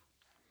teeth.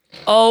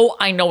 Oh,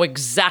 I know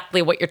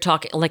exactly what you're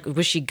talking. Like,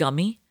 was she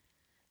gummy?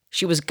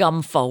 She was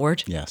gum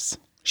forward. Yes.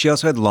 She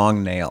also had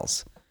long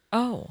nails.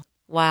 Oh,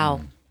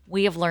 wow.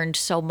 We have learned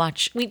so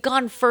much. We've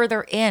gone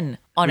further in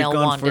on We've gone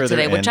Elwanda further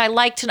today, which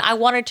in. I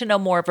wanted to know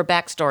more of her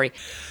backstory.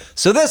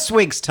 So this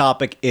week's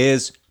topic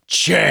is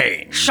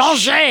change.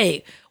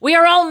 Changer! We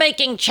are all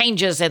making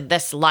changes in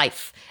this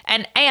life,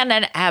 and Anne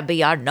and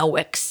Abby are no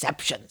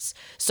exceptions.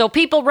 So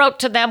people wrote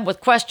to them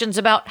with questions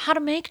about how to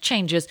make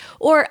changes,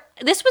 or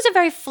this was a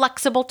very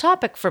flexible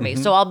topic for me,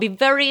 so I'll be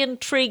very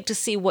intrigued to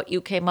see what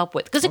you came up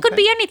with. Because it could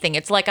be anything.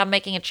 It's like I'm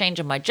making a change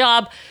in my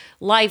job,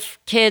 life,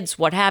 kids,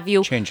 what have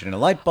you. Changing a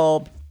light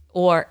bulb.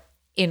 Or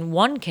in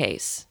one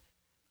case,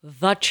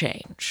 the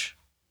change.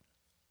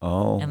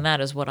 Oh, And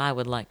that is what I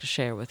would like to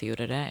share with you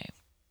today.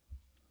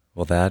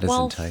 well, that is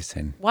Well,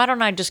 enticing. Why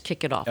don't I just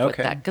kick it off with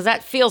Okay. that? Because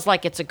that feels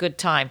like it's a good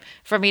time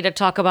for me to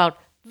talk about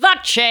the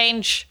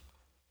change.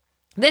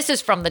 This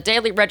is from the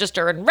Daily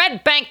Register in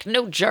Red Bank,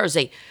 New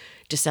Jersey,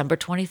 December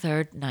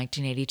 23rd,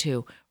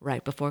 1982,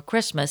 right before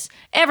Christmas.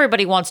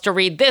 Everybody wants to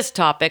read this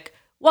topic.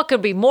 What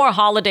could be more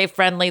holiday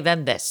friendly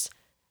than this?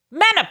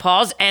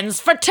 Menopause ends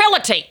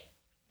fertility.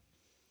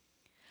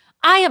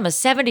 I am a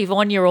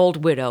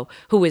 71-year-old widow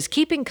who is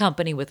keeping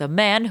company with a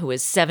man who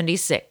is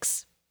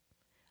 76.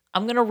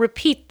 I'm going to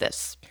repeat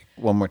this.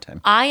 One more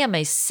time. I am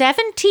a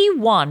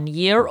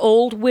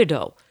 71-year-old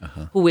widow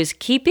who is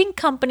keeping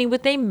company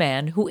with a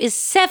man who is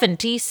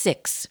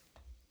 76.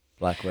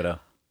 Black Widow.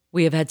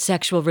 We have had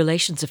sexual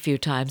relations a few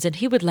times, and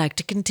he would like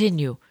to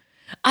continue.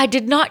 I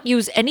did not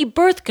use any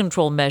birth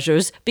control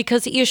measures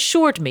because he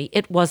assured me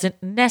it wasn't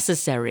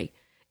necessary.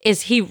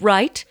 Is he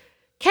right?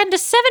 Can a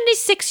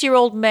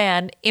 76-year-old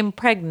man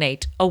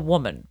impregnate a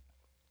woman?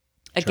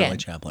 Again, Charlie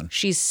Chaplin.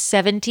 she's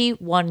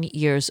 71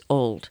 years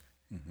old.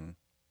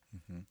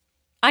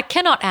 I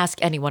cannot ask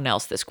anyone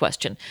else this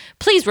question.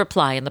 Please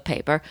reply in the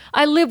paper.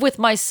 I live with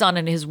my son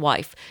and his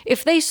wife.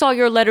 If they saw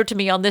your letter to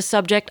me on this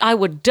subject, I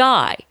would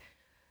die.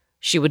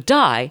 She would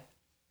die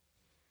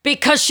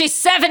because she's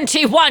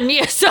 71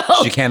 years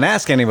old. You can't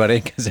ask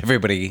anybody because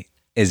everybody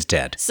is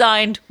dead.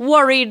 Signed,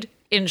 Worried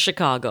in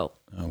Chicago.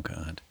 Oh,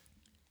 God.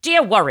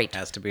 Dear Worried.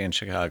 Has to be in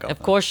Chicago.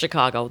 Of course,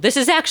 Chicago. This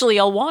is actually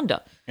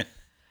Elwanda.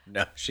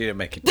 No, she didn't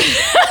make it.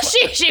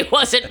 She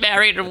wasn't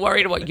married and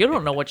worried about. You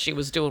don't know what she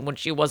was doing when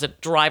she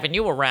wasn't driving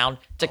you around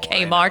to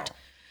Kmart.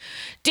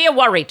 Dear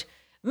Worried,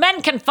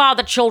 men can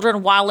father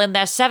children while in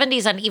their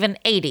 70s and even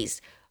 80s,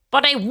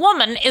 but a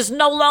woman is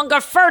no longer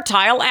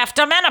fertile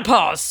after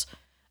menopause.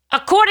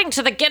 According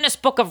to the Guinness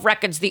Book of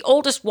Records, the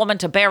oldest woman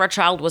to bear a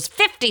child was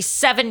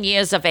 57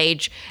 years of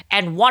age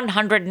and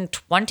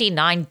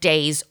 129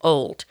 days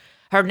old.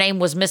 Her name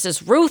was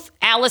Mrs. Ruth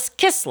Alice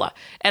Kistler,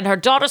 and her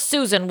daughter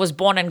Susan was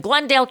born in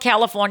Glendale,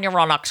 California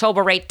on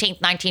October 18,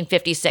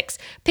 1956.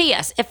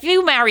 P.S. If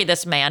you marry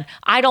this man,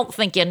 I don't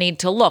think you need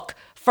to look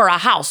for a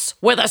house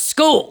with a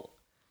school.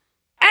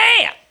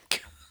 And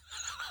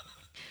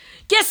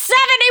you're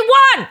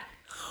 71!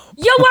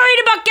 You're worried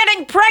about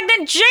getting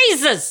pregnant?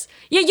 Jesus!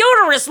 Your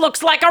uterus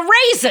looks like a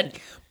raisin!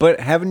 But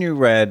haven't you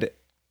read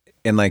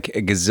in like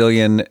a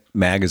gazillion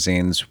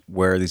magazines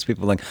where these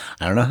people are like,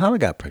 I don't know how I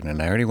got pregnant.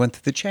 I already went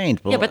through the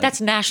change. Yeah, but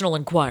that's National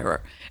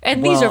Enquirer.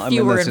 And these are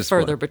fewer and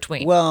further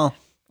between. Well,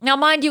 Now,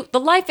 mind you, the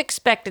life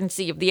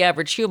expectancy of the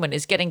average human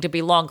is getting to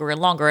be longer and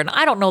longer, and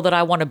I don't know that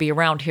I want to be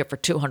around here for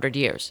 200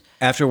 years.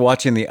 after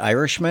watching The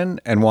Irishman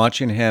and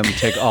watching him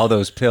take all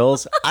those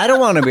pills, I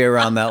don't want to be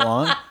around that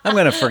long. I'm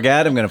going to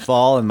forget. I'm going to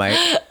fall in my...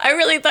 I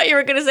really thought you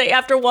were going to say,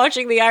 after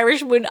watching The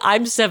Irishman,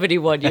 I'm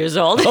 71 years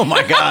old. Oh,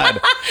 my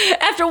God.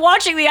 After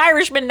watching The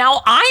Irishman,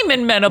 now I'm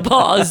in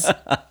menopause. How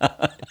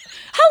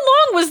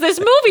long was this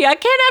movie? I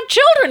can't have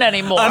children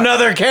anymore.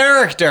 Another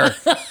character.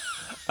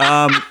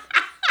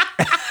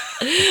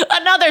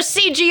 Another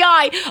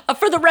CGI.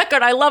 For the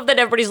record, I love that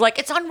everybody's like,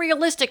 it's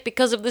unrealistic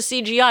because of the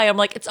CGI. I'm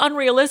like, it's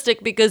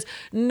unrealistic because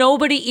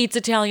nobody eats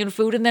Italian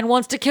food and then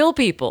wants to kill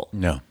people.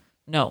 No.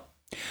 No.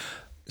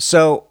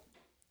 So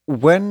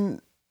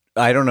when...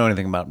 I don't know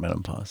anything about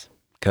menopause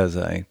because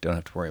I don't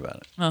have to worry about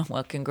it. Oh,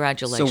 well,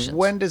 congratulations. So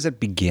when does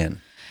it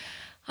begin?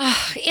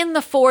 In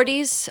the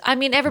 40s. I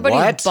mean, everybody's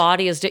What?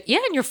 body is... Yeah,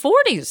 in your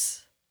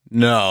 40s.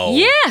 No.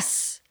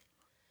 Yes.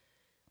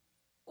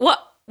 What?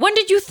 When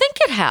did you think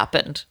it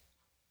happened?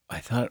 I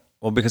thought,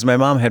 well, because my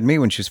mom had me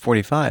when she was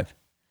 45.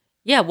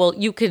 Yeah, well,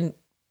 you can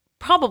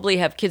probably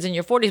have kids in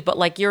your 40s, but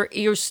like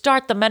you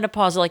start the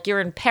menopause, like you're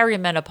in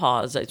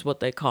perimenopause, is what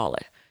they call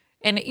it.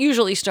 And it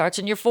usually starts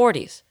in your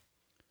 40s.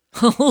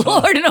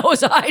 Lord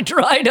knows I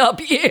dried up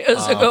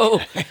years ago.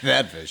 Okay.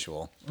 That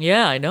visual.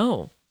 Yeah, I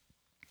know.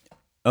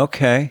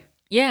 Okay.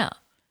 Yeah.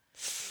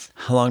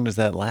 How long does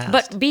that last?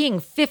 But being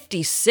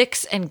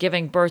 56 and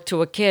giving birth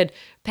to a kid,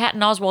 Patton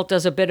Oswalt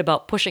does a bit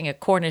about pushing a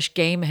Cornish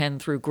game hen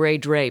through gray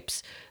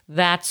drapes.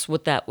 That's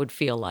what that would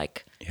feel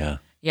like. yeah.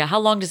 Yeah, how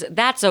long does it?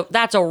 That's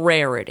a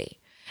rarity.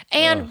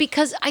 And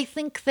because I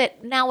think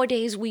that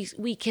nowadays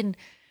we can,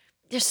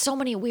 there's so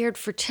many weird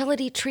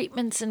fertility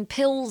treatments and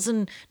pills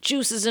and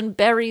juices and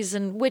berries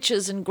and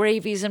witches and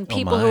gravies and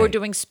people who my. are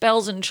doing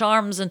spells and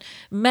charms and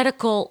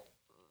medical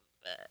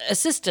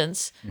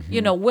assistance.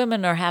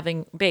 Women are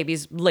having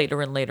babies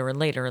later and later and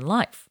later in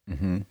life.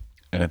 And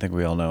I think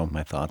we all know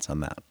my thoughts on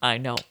that. I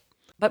know.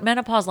 But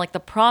menopause, like the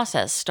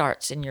process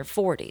starts in your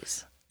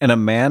 40s. And a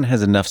man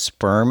has enough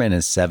sperm in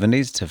his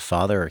 70s to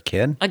father a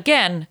kid?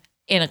 Again,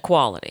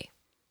 inequality.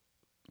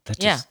 That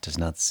just does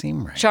not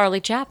seem right. Charlie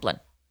Chaplin.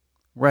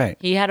 Right.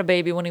 He had a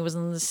baby when he was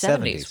in the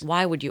 70s.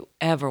 Why would you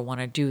ever want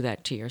to do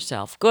that to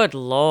yourself? Good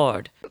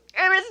Lord.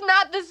 And it's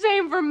not the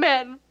same for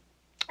men.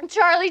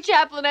 Charlie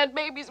Chaplin had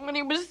babies when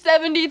he was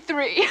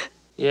 73.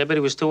 Yeah, but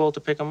he was too old to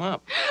pick them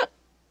up.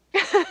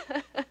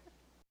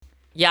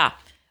 Yeah.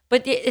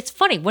 But it's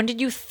funny. When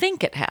did you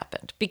think it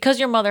happened? Because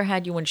your mother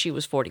had you when she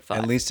was 45.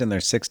 At least in their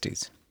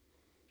 60s.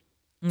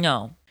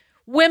 No.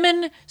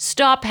 Women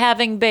stop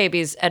having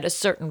babies at a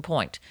certain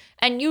point.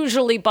 And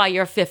usually by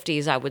your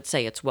 50s, I would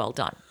say it's well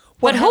done.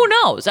 But who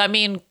knows? I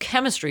mean,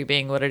 chemistry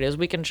being what it is,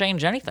 we can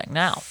change anything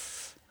now.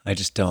 I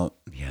just don't,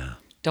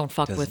 Don't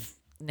fuck with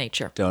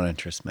nature. don't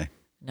interest me.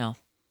 No.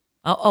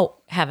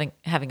 Having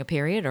a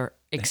period or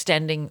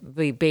extending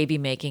the baby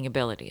making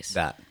abilities.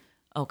 That.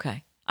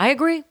 Okay. I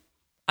agree.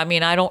 I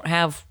mean, I don't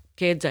have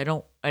kids. I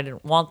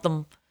didn't want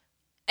them.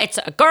 It's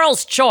a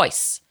girl's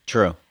choice.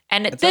 True.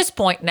 And at this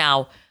point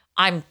now,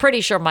 I'm pretty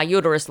sure my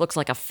uterus looks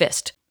like a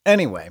fist.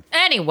 Anyway,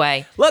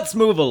 Let's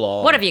move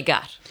along. What have you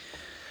got?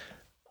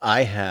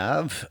 I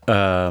have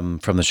from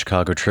the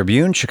Chicago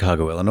Tribune,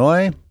 Chicago,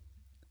 Illinois,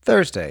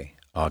 Thursday,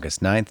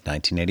 August 9th,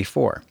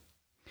 1984.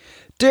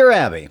 Dear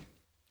Abby,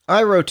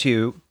 I wrote to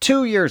you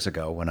 2 years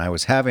ago when I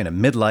was having a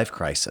midlife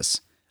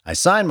crisis. I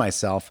signed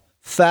myself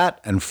fat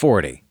and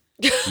 40.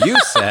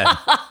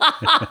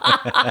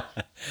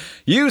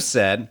 You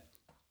said,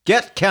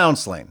 get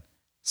counseling.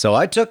 So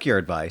I took your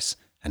advice,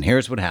 and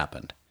here's what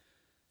happened.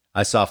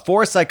 I saw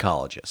 4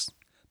 psychologists.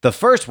 The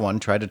first one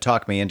tried to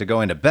talk me into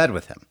going to bed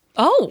with him.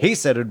 Oh. He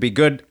said it would be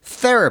good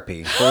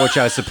therapy for which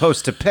I was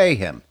supposed to pay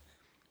him.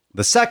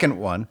 The second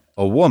one,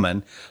 a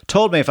woman,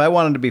 told me if I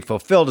wanted to be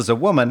fulfilled as a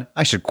woman,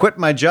 I should quit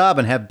my job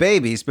and have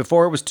babies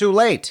before it was too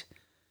late.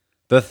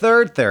 The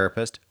third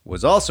therapist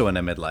was also in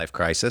a midlife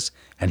crisis,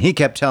 and he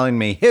kept telling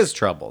me his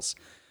troubles.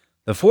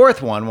 The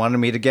fourth one wanted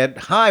me to get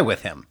high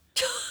with him.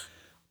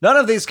 None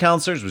of these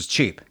counselors was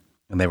cheap,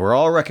 and they were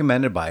all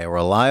recommended by a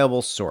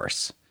reliable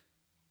source.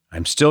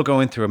 I'm still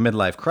going through a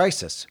midlife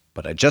crisis,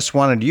 but I just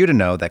wanted you to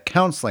know that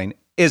counseling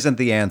isn't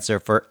the answer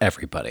for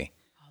everybody.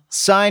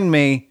 Sign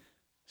me,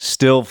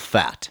 still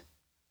fat.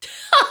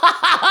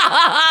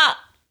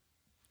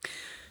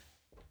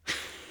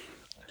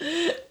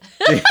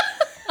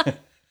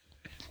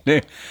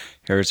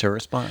 Here's her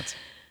response.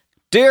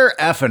 Dear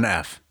F and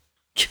F,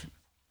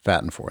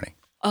 fat and 40.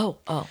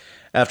 Oh.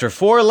 After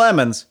 4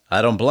 lemons,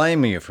 I don't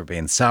blame you for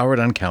being soured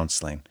on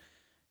counseling.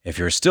 If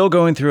you're still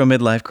going through a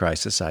midlife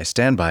crisis, I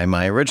stand by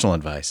my original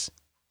advice.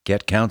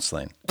 Get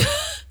counseling.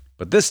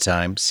 But this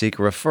time, seek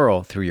a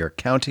referral through your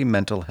county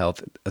mental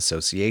health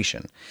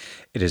association.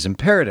 It is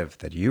imperative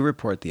that you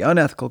report the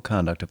unethical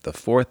conduct of the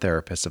 4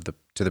 therapists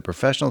to the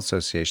professional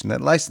association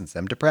that licensed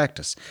them to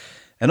practice,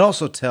 and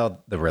also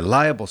tell the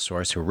reliable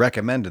source who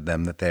recommended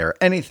them that they are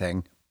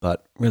anything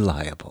but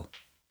reliable.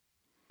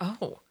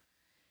 Oh.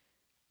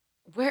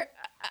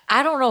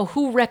 I don't know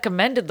who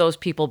recommended those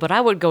people, but I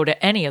would go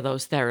to any of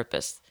those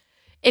therapists.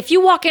 If you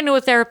walk into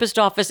a therapist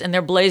office and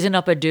they're blazing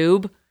up a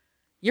doob,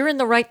 you're in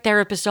the right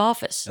therapist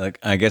office. Like,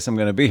 I guess I'm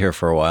going to be here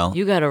for a while.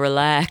 You got to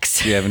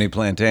relax. Do you have any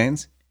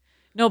plantains?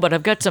 No, but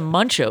I've got some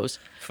munchos.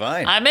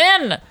 Fine. I'm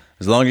in.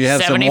 As long as you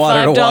have some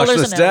water to wash $75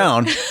 this an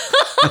down.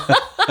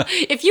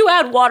 If you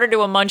add water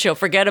to a muncho,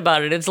 forget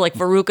about it. It's like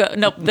Veruca.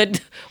 No,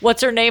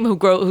 what's her name?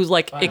 Who's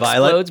like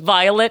explodes?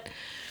 Violet.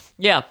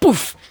 Yeah.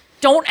 Poof.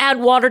 Don't add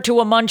water to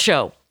a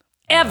muncho.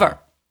 Ever.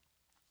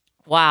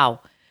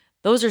 Wow.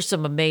 Those are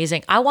some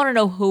amazing. I want to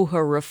know who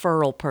her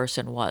referral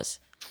person was.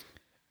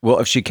 Well,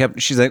 if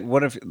she's like,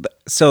 what if,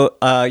 so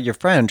your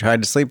friend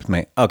tried to sleep with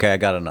me. Okay, I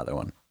got another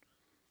one.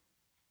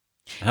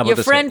 How about Your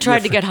this friend one?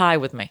 tried to get high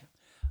with me.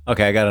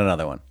 Okay, I got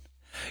another one.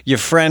 Your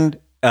friend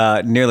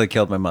nearly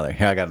killed my mother.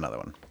 Here, I got another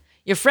one.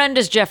 Your friend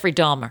is Jeffrey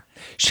Dahmer.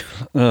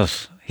 Ugh.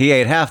 He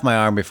ate half my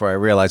arm before I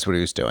realized what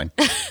he was doing.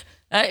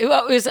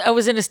 I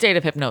was in a state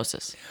of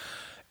hypnosis.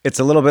 It's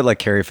a little bit like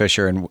Carrie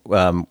Fisher and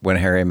When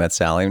Harry Met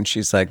Sally, and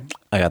she's like,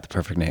 I got the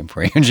perfect name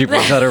for you. And she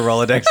pulls out her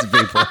Rolodex of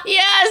people.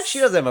 Yes. She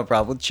doesn't have a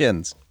problem with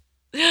chins.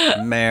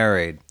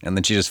 Married. And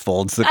then she just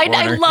folds the corner.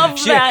 I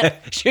love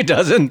that. She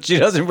doesn't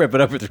rip it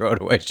up or throw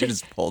it away. She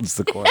just folds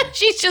the corner.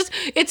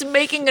 It's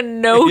making a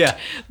note, Yeah.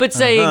 but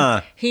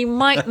saying he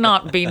might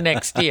not be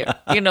next year.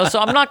 So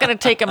I'm not going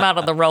to take him out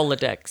of the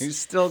Rolodex. He's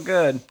still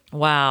good.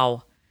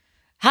 Wow.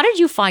 How did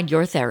you find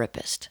your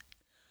therapist?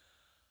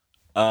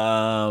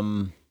 I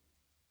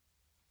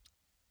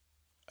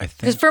Because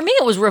think for me,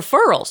 it was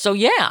referral. So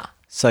yeah.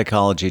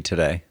 Psychology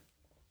Today.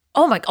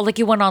 Oh my! Like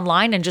you went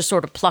online and just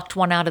sort of plucked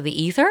one out of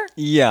the ether.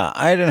 Yeah,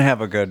 I didn't have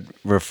a good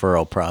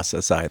referral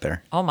process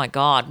either. Oh my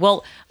God!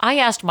 Well, I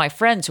asked my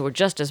friends who are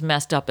just as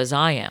messed up as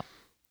I am.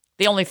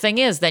 The only thing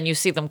is, then you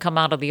see them come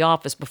out of the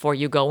office before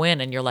you go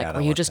in, and you're like, I don't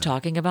 "Were you want just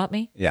talking about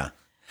me?" Yeah.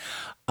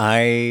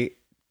 I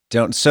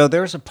don't. So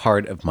there's a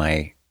part of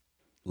my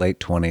late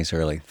 20s,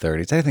 early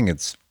 30s. I think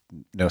it's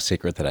no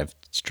secret that I've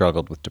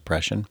struggled with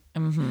depression.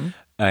 Mm-hmm.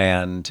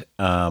 And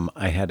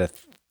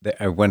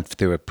I went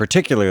through a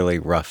particularly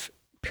rough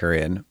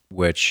period,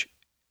 which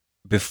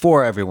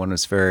before everyone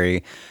was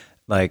very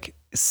like,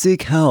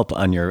 seek help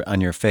on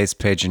your face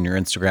page and your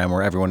Instagram,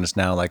 where everyone is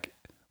now like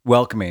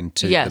welcoming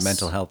to Yes. the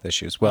mental health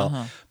issues.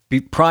 Well,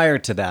 prior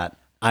to that,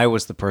 I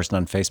was the person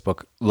on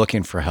Facebook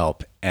looking for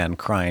help and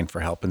crying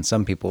for help, and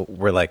some people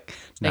were like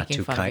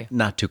Making fun of you.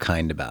 not too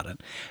kind about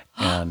it.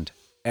 And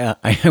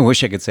I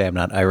wish I could say I'm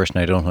not Irish and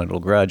I don't hold a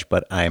grudge,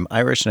 but I'm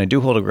Irish and I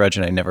do hold a grudge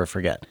and I never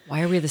forget.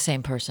 Why are we the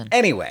same person?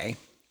 Anyway,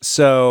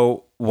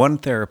 so one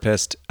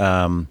therapist,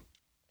 I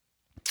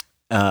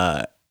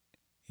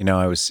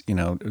was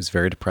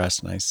very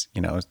depressed, and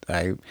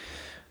I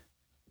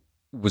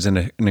was in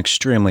an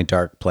extremely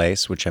dark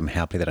place, which I'm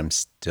happy that I'm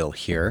still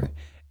here.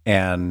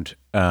 And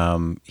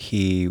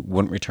he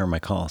wouldn't return my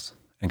calls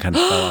and kind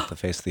of fell off the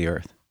face of the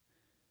earth.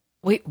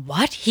 Wait,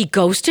 what? He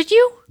ghosted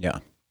you? Yeah.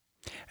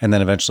 And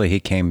then eventually he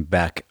came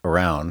back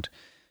around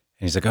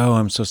and he's like, "Oh,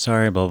 I'm so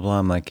sorry, blah, blah, blah."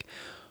 I'm like,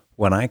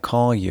 when I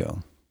call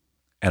you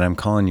and I'm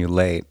calling you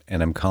late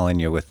and I'm calling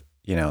you with,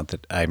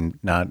 that I'm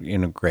not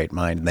in a great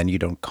mind, and then you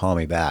don't call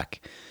me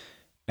back.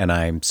 And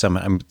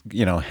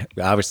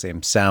obviously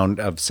I'm sound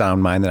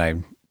mind, that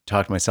I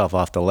talked myself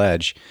off the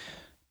ledge,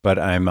 but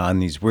I'm on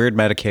these weird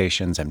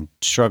medications. I'm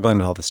struggling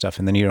with all this stuff.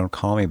 And then you don't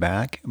call me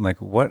back. I'm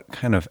like, what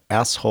kind of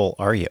asshole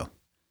are you?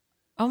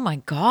 Oh my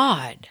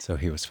God! So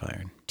he was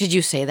fired. Did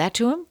you say that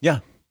to him? Yeah.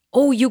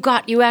 Oh, you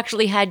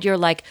actually had your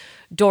like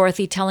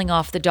Dorothy telling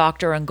off the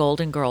doctor and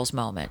Golden Girls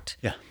moment.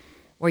 Yeah.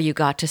 Where you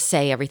got to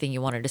say everything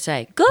you wanted to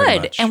say. Pretty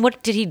Good. much. And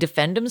what did he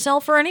defend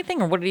himself or anything,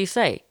 or what did he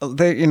say?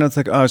 It's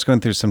like, "Oh, I was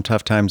going through some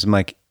tough times." I'm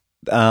like,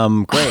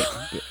 great.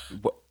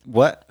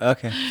 What?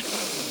 Okay.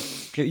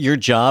 Your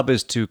job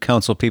is to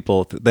counsel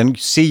people. Then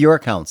see your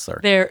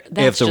counselor.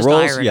 That's just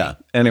irony. Yeah.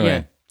 Anyway.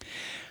 Yeah.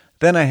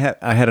 Then I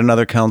had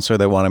another counselor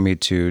that wanted me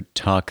to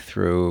talk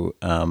through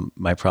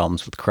my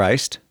problems with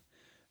Christ.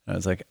 I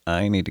was like,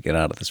 I need to get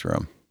out of this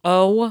room.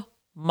 Oh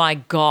my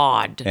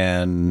God!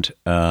 And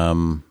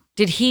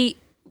Did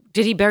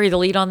he bury the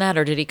lead on that,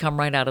 or did he come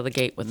right out of the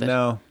gate with it?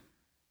 no,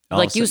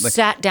 Like you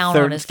sat down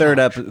on his third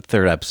couch.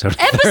 third episode.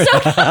 We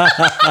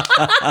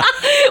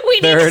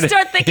need to Third,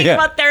 start thinking yeah.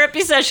 about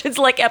therapy sessions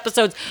like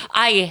episodes.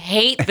 I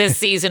hate this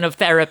season of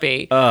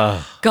therapy.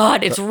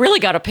 God, it's really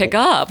got to pick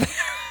up.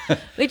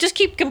 They just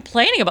keep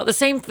complaining about the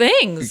same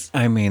things.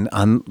 I mean,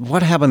 on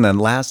what happened in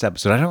the last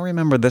episode, I don't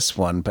remember this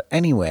one, but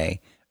anyway,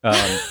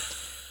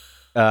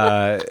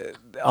 so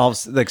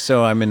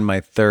I'm in my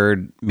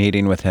third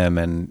meeting with him,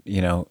 and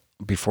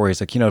before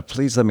he's like,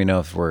 please let me know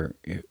if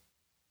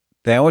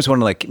they always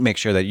want to like make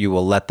sure that you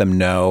will let them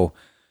know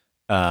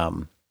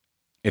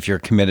if you're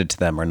committed to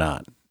them or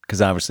not,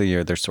 because obviously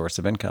you're their source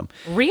of income.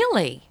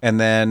 Really? And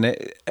then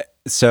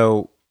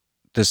so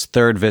this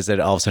third visit,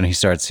 all of a sudden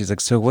he's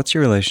like, "So what's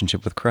your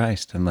relationship with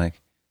Christ?" I'm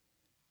like,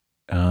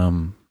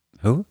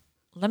 who?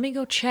 Let me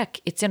go check.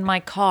 It's in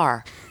my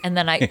car. And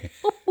then I boop,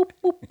 boop,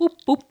 boop, boop,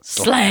 boop,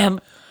 slam.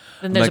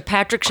 Then there's like, a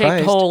Patrick-shaped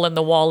Christ. hole in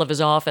the wall of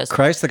his office.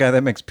 Christ, the guy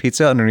that makes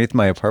pizza underneath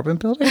my apartment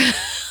building?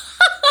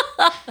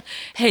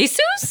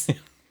 Jesus?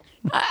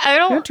 I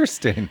don't.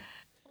 Interesting.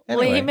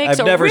 Well, he Anyway, makes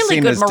I've a never really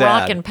seen good his dad.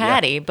 Moroccan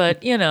patty,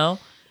 but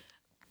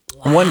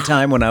One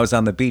time when I was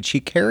on the beach, he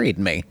carried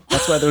me.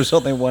 That's why there was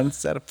only one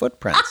set of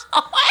footprints.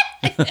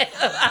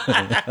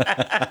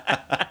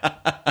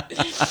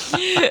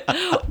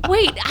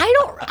 Wait,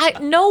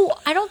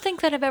 I don't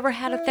think that I've ever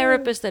had a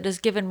therapist that has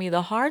given me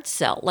the hard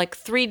sell. Like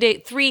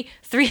 3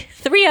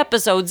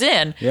 episodes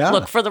in. Yeah.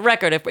 Look, for the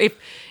record,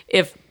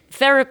 if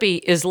therapy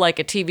is like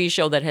a TV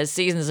show that has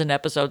seasons and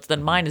episodes,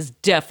 then mine is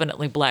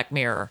definitely Black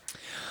Mirror.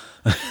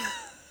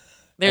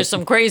 There's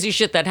some crazy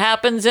shit that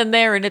happens in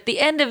there, and at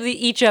the end of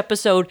each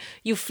episode,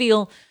 you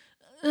feel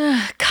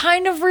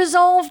kind of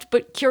resolved,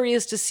 but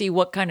curious to see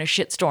what kind of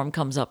shitstorm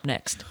comes up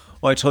next.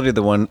 Well, I told you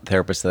the one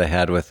therapist that I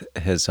had with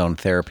his own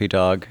therapy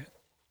dog,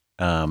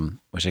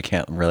 which I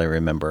can't really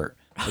remember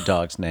the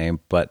dog's name,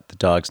 but the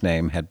dog's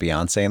name had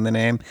Beyonce in the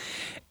name.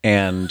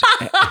 And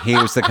he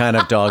was the kind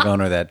of dog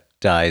owner that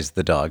dyes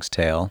the dog's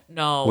tail.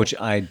 No. Which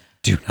I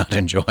do not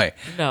enjoy.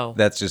 No.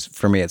 That's just,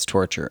 for me, it's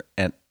torture.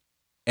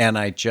 And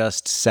I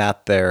just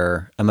sat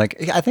there. I'm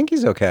like, I think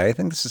he's okay. I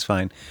think this is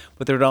fine.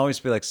 But there would always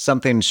be like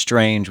something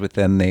strange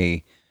within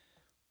the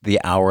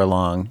hour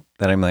long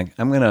that I'm like,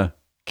 I'm going to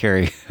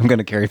carry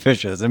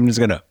fishes. I'm just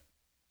going to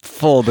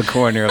fold the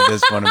corner of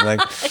this one. I'm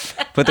like,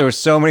 But there were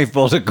so many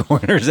folded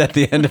corners at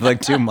the end of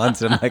like 2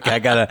 months. And I'm like, I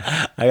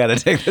gotta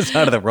take this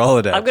out of the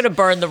Rolodex. I'm going to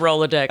burn the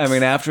Rolodex. I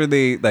mean, after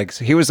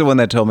so he was the one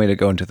that told me to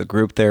go into the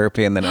group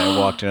therapy. And then I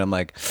walked in, I'm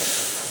like,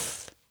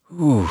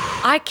 ooh.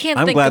 I can't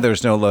I'm think glad of-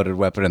 there's no loaded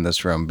weapon in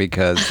this room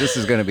because this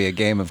is going to be a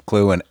game of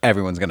Clue and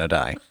everyone's going to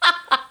die.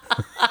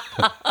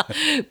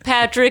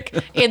 Patrick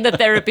in the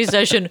therapy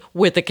session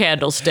with a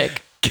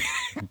candlestick.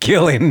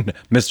 Killing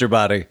Mr.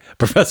 Body,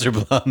 Professor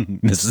Blum,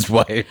 Mrs.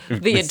 White.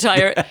 The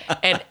entire,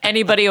 and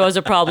anybody who has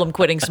a problem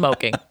quitting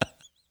smoking.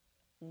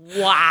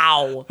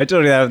 Wow. I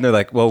told you that, and they're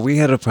like, well, we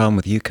had a problem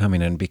with you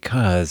coming in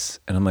because,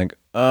 and I'm like,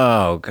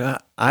 oh,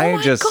 God,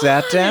 I just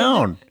sat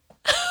down.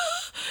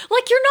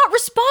 Like, you're not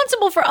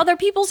responsible for other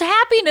people's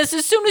happiness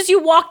as soon as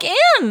you walk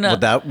in. Well,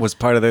 that was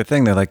part of their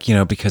thing. They're like,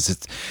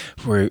 because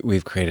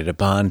we've created a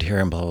bond here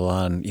and blah, blah,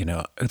 blah.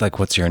 And, like,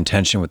 what's your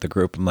intention with the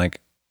group? I'm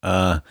like,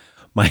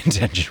 my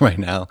intention right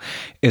now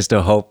is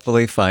to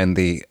hopefully find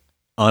the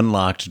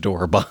unlocked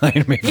door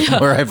behind me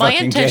before I My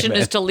fucking intention came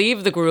is in. to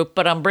leave the group,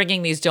 but I'm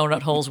bringing these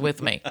donut holes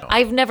with me.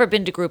 I've never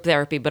been to group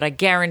therapy, but I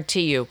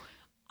guarantee you,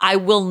 I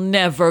will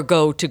never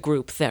go to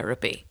group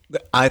therapy.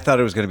 I thought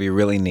it was going to be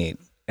really neat.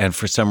 And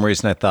for some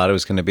reason, I thought it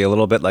was going to be a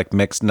little bit like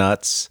Mixed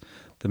Nuts,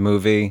 the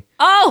movie.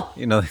 Oh,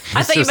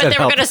 I thought you meant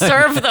they were going to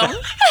serve them.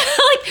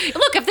 Like,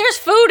 look, if there's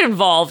food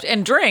involved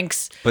and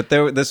drinks. But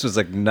this was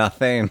like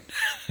nothing.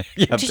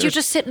 Yeah, Did you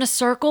just sit in a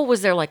circle?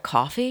 Was there like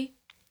coffee?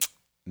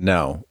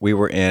 No, we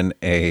were on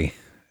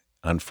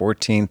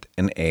 14th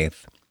and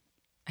 8th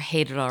I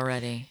hate it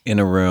already. in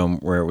a room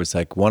where it was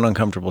like one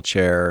uncomfortable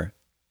chair,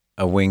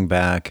 a wing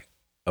back,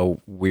 a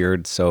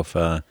weird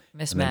sofa, and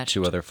then Mismatched.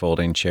 2 other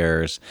folding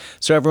chairs.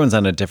 So everyone's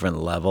on a different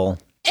level.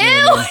 Ew,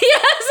 yes,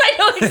 I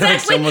know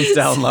exactly. Someone's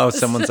down low,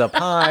 someone's up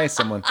high,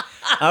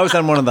 I was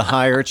on one of the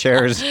higher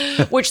chairs.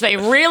 Which they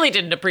really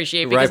didn't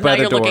appreciate because Right by now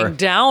the you're door. looking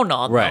down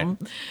on Right. them.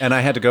 And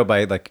I had to go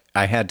by,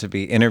 I had to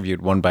be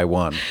interviewed one by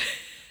one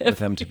with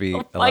them to be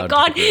allowed My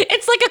God, to be.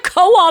 it's like a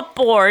co-op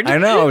board. I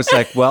know. I was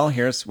like, well,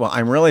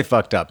 I'm really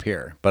fucked up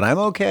here, but I'm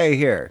okay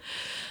here.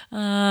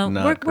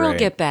 We'll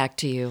get back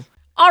to you.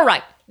 All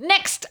right,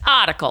 next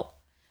article.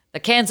 The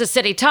Kansas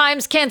City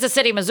Times, Kansas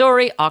City,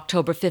 Missouri,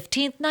 October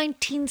 15th,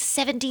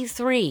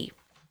 1973.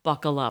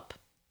 Buckle up.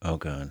 Oh,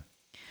 God.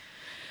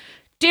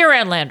 Dear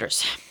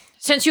Anlanders,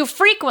 since you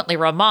frequently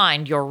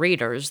remind your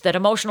readers that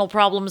emotional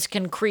problems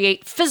can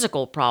create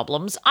physical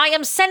problems, I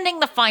am sending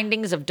the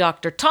findings of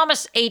Dr.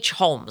 Thomas H.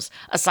 Holmes,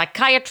 a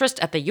psychiatrist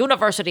at the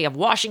University of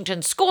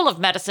Washington School of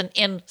Medicine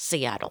in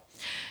Seattle.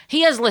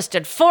 He has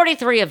listed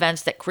 43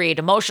 events that create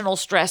emotional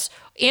stress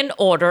in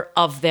order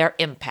of their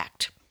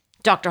impact.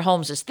 Dr.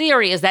 Holmes'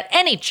 theory is that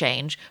any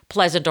change,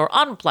 pleasant or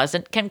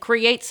unpleasant, can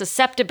create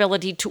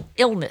susceptibility to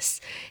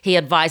illness. He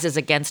advises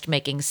against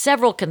making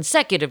several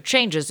consecutive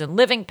changes in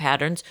living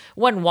patterns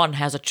when one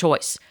has a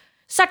choice.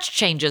 Such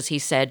changes, he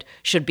said,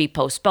 should be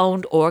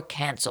postponed or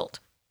canceled.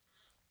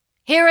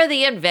 Here are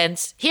the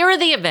events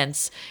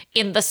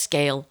in the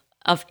scale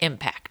of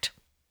impact.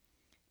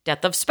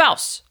 Death of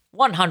spouse,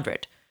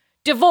 100.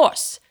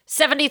 Divorce,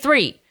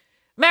 73.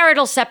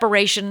 Marital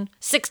separation,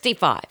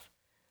 65.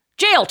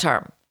 Jail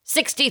term,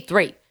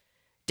 63.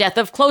 Death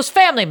of close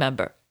family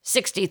member,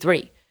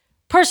 63.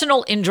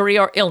 Personal injury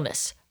or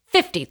illness,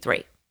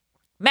 53.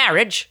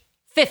 Marriage,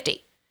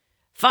 50.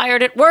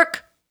 Fired at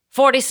work,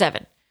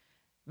 47.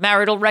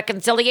 Marital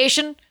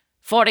reconciliation,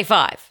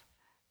 45.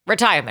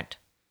 Retirement,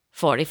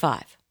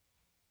 45.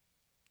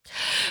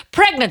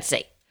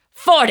 Pregnancy,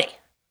 40.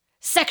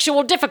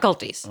 Sexual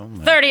difficulties,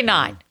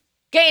 39.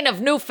 Gain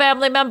of new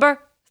family member,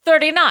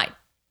 39.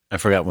 I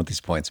forgot what these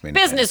points mean.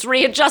 Business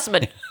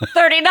readjustment,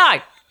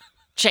 39.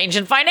 Change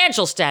in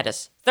financial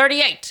status,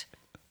 38.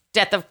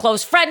 Death of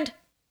close friend,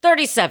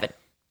 37.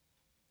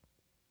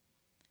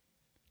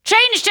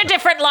 Change to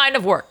different line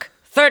of work,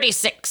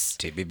 36.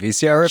 TV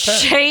VCR repair.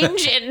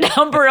 Change in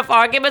number of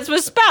arguments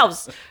with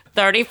spouse,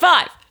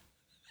 35.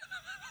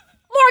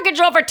 Mortgage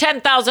over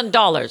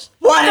 $10,000,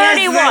 What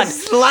 31. is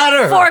this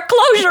letter?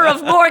 Foreclosure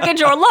of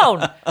mortgage or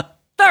loan,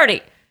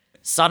 30.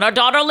 Son or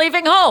daughter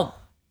leaving home,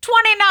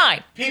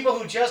 29. People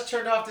who just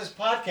turned off this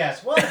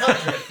podcast,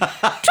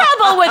 100.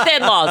 Trouble with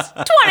in-laws,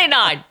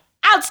 29.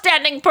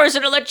 Outstanding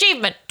personal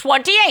achievement,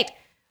 28.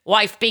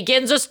 Wife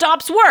begins or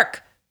stops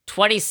work,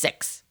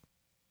 26.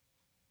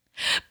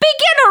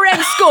 Beginner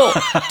in school,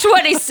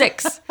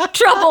 26.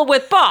 Trouble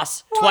with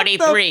boss,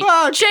 23.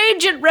 fuck?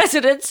 Change in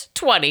residence,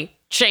 20.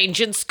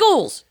 Change in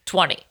schools,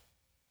 20.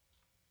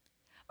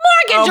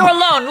 Mortgage or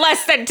loan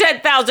less than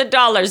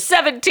 $10,000,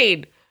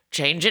 17.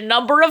 Change in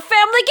number of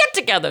family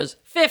get-togethers,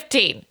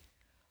 15.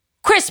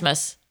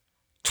 Christmas,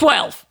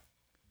 12.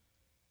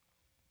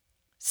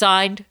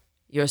 Signed,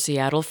 your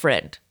Seattle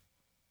friend.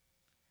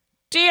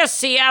 Dear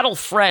Seattle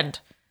friend,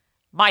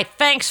 my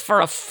thanks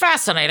for a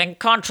fascinating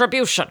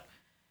contribution.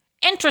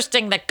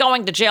 Interesting that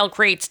going to jail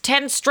creates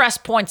 10 stress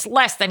points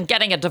less than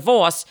getting a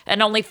divorce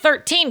and only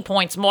 13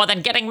 points more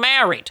than getting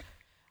married.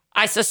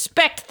 I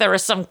suspect there are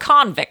some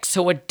convicts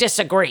who would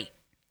disagree.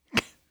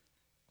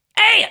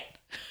 Ian!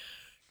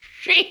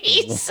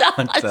 Jesus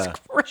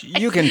Christ.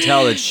 You can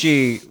tell that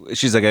she's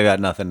like, I got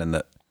nothing in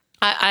the.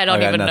 I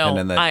don't even know.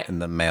 In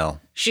the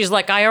mail. She's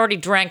like, I already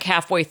drank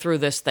halfway through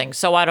this thing,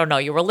 so I don't know.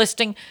 You were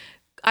listing.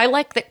 I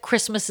like that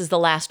Christmas is the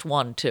last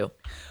one, too.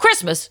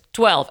 Christmas,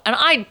 12. And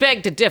I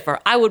beg to differ.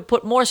 I would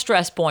put more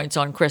stress points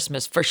on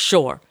Christmas for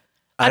sure.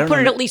 I'd put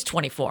it at least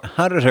 24.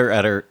 How did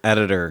her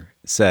editor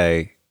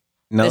say,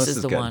 no, this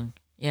is the good. one.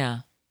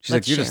 Yeah. She's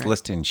like, you're just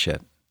listing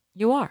shit.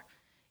 You are.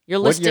 You're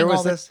What listing year was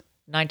all this?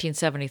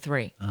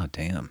 1973. Oh,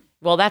 damn.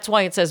 Well, that's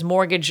why it says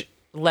mortgage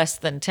less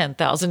than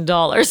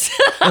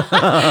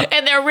 $10,000.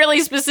 And they're really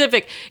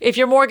specific. If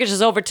your mortgage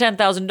is over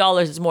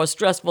 $10,000, it's more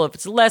stressful. If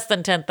it's less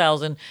than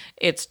 $10,000,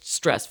 it's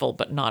stressful,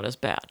 but not as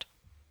bad.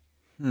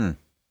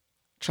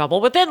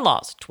 Trouble with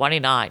in-laws,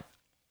 29.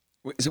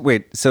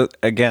 Wait, so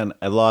again,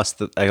 I lost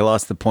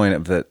the point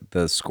of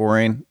the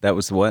scoring. That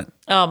was what?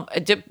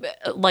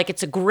 Like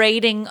it's a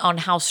grading on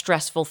how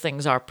stressful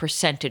things are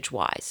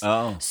percentage-wise.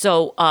 Oh.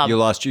 So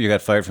You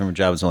got fired from your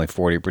job. It's only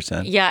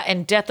 40%. yeah,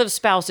 and death of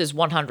spouse is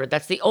 100.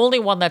 That's the only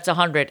one that's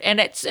 100. And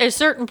at a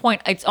certain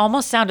point, it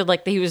almost sounded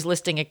like he was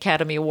listing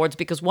Academy Awards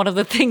because one of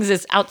the things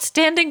is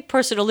outstanding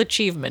personal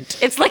achievement.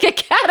 It's like a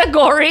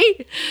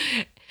category.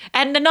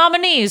 And the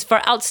nominees for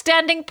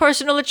outstanding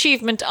personal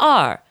achievement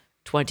are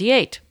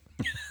 28.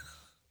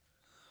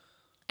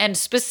 And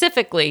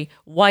specifically,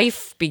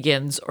 wife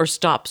begins or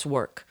stops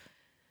work.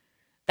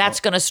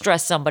 That's going to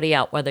stress somebody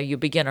out, whether you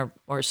begin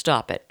or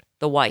stop it.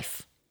 The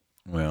wife.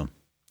 Well,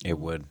 it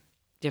would.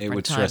 Different It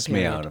would time stress me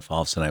period. out if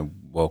all of a sudden I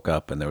woke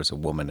up and there was a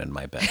woman in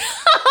my bed.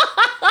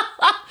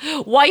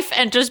 Wife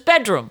enters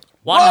bedroom.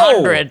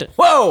 100.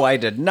 Whoa, I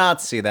did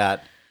not see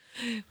that.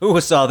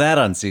 Who saw that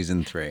on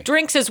season 3?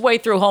 Drinks his way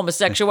through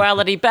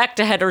homosexuality back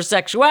to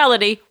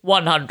heterosexuality.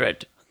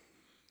 100.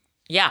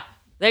 Yeah,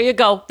 there you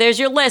go. There's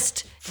your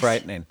list.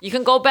 Frightening. You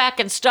can go back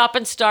and stop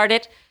and start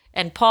it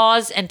and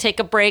pause and take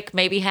a break,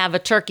 maybe have a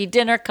turkey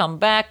dinner, come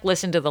back,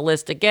 listen to the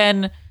list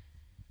again.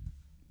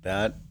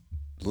 That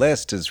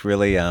list is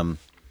really,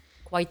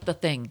 Quite the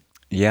thing.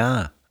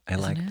 yeah, I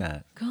like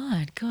that.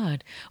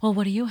 Good. Well,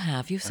 what do you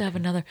have? You have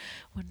another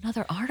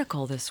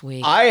article this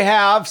week. I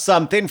have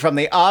something from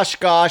the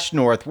Oshkosh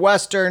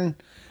Northwestern,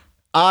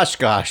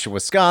 Oshkosh,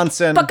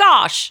 Wisconsin.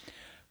 Bagosh!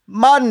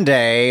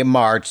 Monday,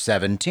 March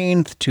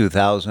 17th,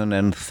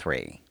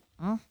 2003.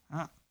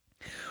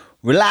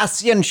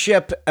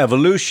 Relationship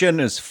evolution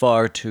is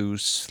far too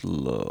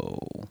slow.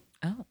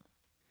 Oh.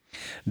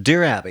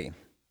 Dear Abby,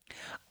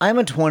 I'm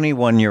a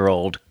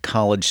 21-year-old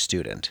college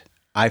student.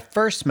 I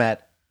first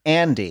met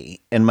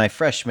Andy in my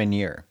freshman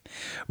year.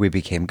 We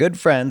became good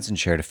friends and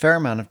shared a fair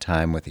amount of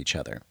time with each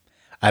other.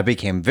 I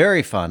became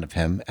very fond of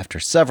him after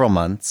several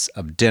months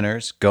of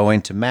dinners,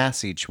 going to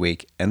mass each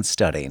week, and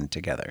studying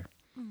together.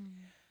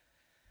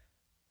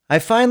 I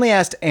finally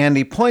asked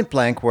Andy point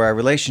blank where our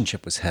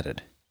relationship was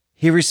headed.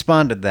 He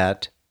responded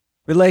that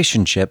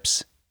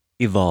relationships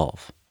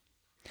evolve.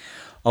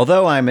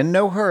 Although I'm in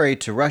no hurry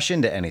to rush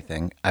into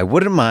anything, I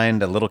wouldn't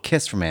mind a little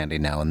kiss from Andy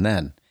now and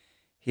then.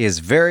 He is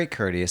very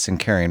courteous and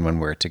caring when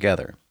we're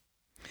together.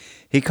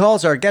 He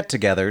calls our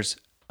get-togethers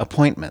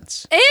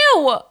appointments.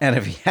 Ew! And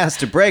if he has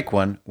to break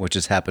one, which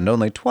has happened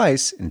only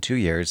twice in 2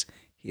 years,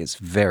 he is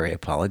very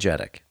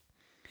apologetic.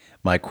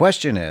 My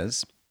question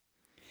is,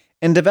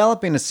 in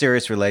developing a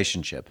serious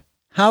relationship,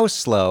 how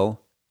slow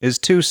is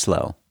too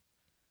slow?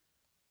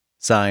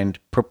 Signed,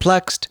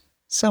 Perplexed,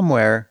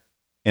 somewhere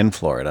in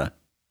Florida.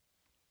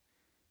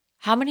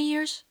 How many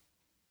years?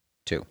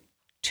 2.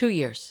 2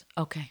 years.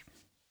 Okay.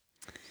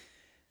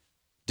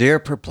 Dear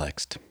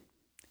Perplexed,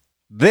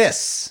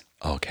 this,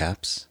 all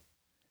caps,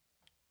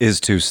 is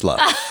too slow.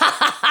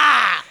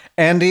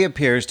 Andy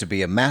appears to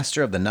be a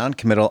master of the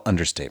non-committal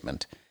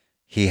understatement.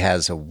 He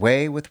has a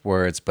way with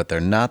words, but they're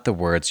not the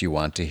words you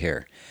want to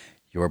hear.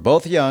 You are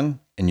both young,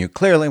 and you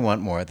clearly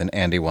want more than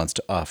Andy wants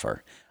to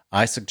offer.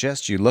 I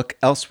suggest you look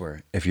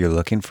elsewhere if you're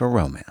looking for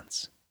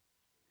romance.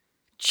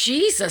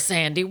 Jesus,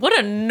 Andy, what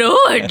a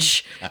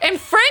nudge. And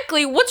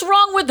frankly, what's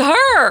wrong with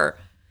her?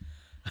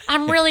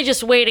 I'm really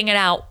just waiting it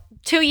out.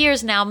 2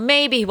 years now,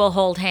 maybe we'll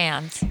hold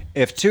hands.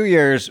 If 2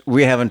 years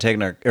we haven't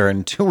taken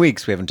in 2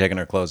 weeks we haven't taken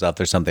our clothes off,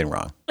 there's something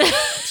wrong.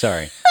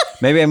 Sorry.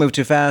 Maybe I moved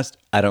too fast.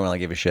 I don't really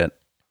give a shit.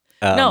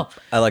 No.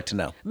 I like to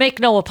know. Make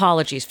no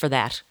apologies for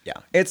that. Yeah.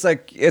 It's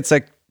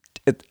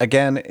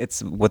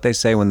what they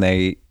say when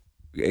they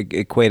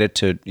equate it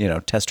to,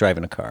 test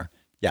driving a car.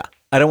 Yeah.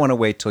 I don't want to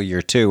wait till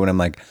year 2 when I'm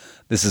like,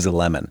 this is a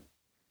lemon.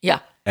 Yeah.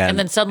 And- And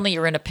then suddenly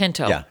you're in a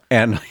Pinto. Yeah.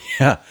 And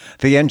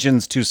the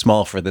engine's too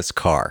small for this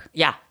car.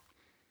 Yeah.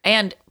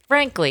 And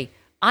frankly,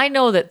 I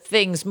know that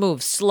things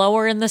move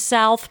slower in the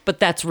South, but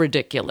that's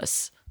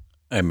ridiculous.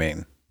 I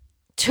mean,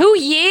 2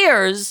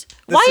 years?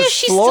 Why is is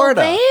she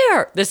Florida. still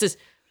there?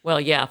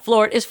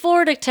 Florida. Is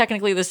Florida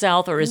technically the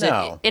South, or is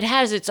No. it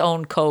has its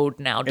own code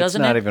now, it's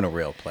doesn't not it? even a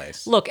real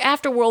place. Look,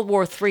 after World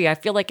War III, I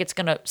feel like it's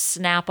going to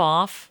snap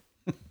off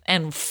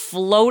and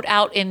float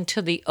out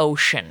into the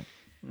ocean.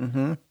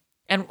 Mm-hmm.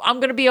 And I'm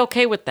going to be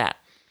okay with that.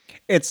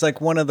 It's like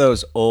one of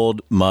those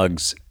old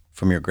mugs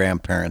from your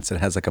grandparents. It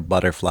has like a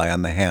butterfly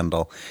on the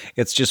handle.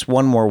 It's just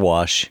one more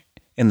wash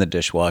in the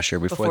dishwasher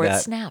before it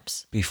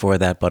snaps. Before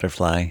that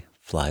butterfly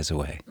flies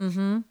away.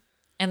 Mm-hmm.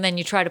 And then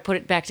you try to put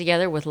it back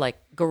together with like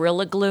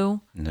Gorilla Glue.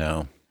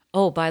 No.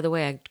 Oh, by the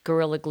way, I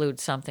Gorilla Glued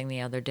something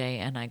the other day,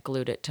 and I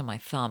glued it to my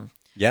thumb.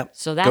 Yep.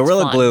 So that's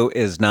Gorilla fun. Glue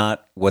is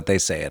not what they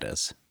say it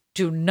is.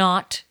 Do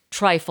not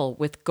trifle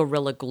with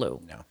Gorilla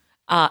Glue. No.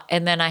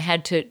 And then I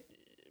had to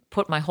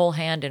put my whole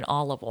hand in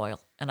olive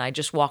oil, and I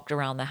just walked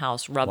around the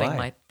house rubbing Why?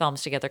 my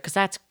thumbs together because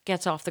that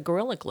gets off the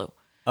Gorilla Glue.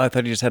 Oh, I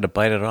thought you just had to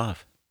bite it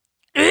off.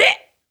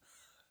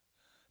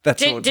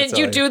 Did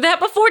you do that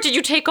before? Did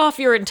you take off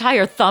your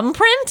entire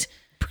thumbprint?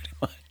 Pretty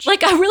much.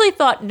 Like, I really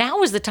thought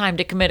now is the time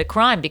to commit a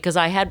crime because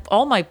I had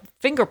all my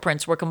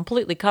fingerprints were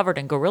completely covered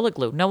in Gorilla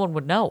Glue. No one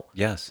would know.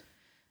 Yes.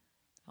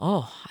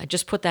 Oh, I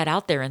just put that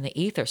out there in the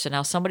ether. So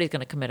now somebody's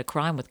going to commit a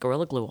crime with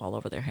Gorilla Glue all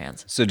over their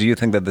hands. So do you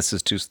think that this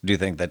is too? Do you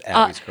think that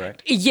Abby's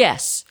correct?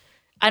 Yes.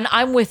 And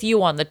I'm with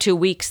you on the 2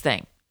 weeks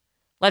thing.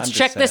 Let's I'm just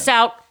check this saying.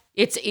 out.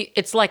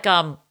 It's like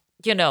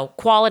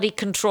quality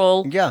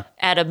control Yeah.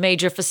 at a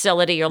major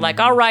facility. You're like,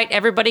 all right,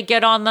 everybody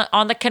get on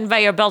the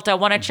conveyor belt. I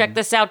want to check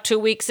this out 2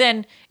 weeks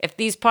in. If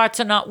these parts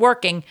are not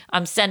working,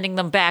 I'm sending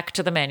them back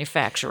to the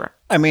manufacturer.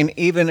 I mean,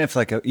 even if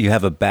you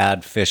have a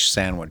bad fish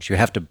sandwich, you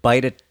have to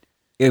bite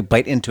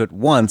into it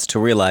once to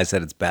realize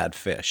that it's bad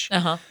fish.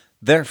 Uh-huh.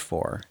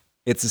 Therefore,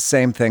 it's the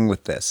same thing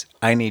with this.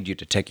 I need you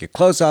to take your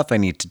clothes off. I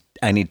need to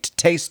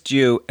taste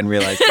you and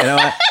realize,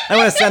 I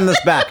want to send this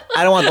back.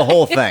 I don't want the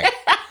whole thing.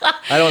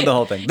 I don't want the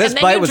whole thing. This And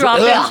then bite you was drop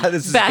this it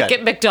is back good.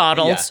 at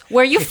McDonald's Yeah.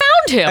 where you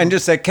found him. And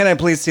just say, can I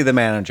please see the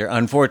manager?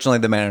 Unfortunately,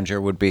 the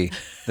manager would be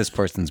this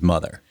person's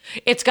mother.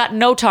 It's got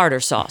no tartar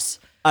sauce.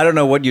 I don't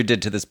know what you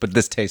did to this, but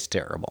this tastes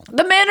terrible.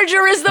 The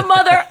manager is the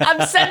mother.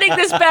 I'm sending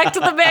this back to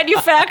the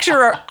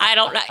manufacturer. I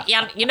don't know.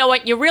 Yeah, you know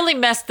what? You really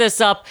messed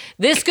this up.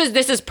 This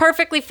is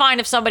perfectly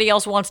fine if somebody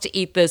else wants to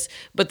eat this,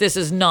 but this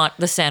is not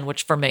the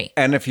sandwich for me.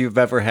 And if you've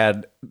ever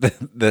had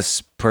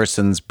this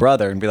person's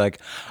brother and be like,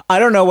 I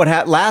don't know what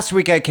happened. Last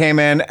week I came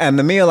in and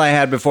the meal I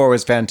had before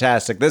was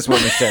fantastic. This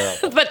one was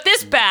terrible. But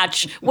this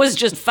batch was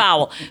just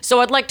foul.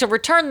 So I'd like to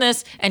return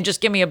this and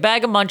just give me a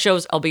bag of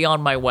Munchos. I'll be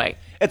on my way.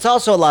 It's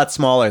also a lot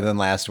smaller than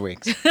last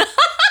week's.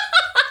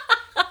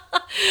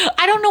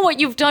 I don't know what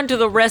you've done to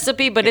the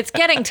recipe, but it's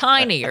getting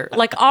tinier,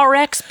 like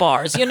RX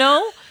bars, you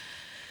know?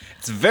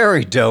 It's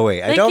very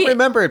doughy. I Like don't you-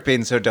 remember it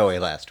being so doughy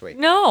last week.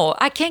 No,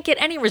 I can't get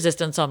any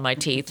resistance on my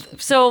teeth.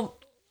 So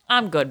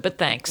I'm good, but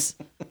thanks.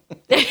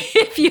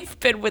 If you've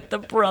been with the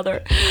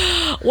brother.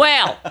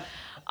 Well,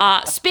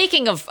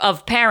 speaking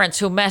of parents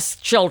who mess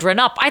children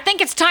up, I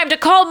think it's time to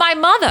call my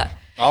mother.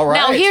 All right.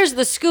 Now, here's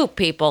the scoop,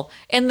 people.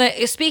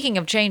 Speaking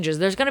of changes,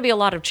 there's going to be a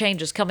lot of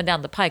changes coming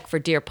down the pike for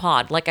Dear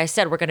Pod. Like I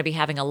said, we're going to be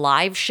having a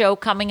live show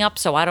coming up,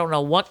 so I don't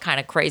know what kind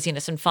of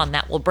craziness and fun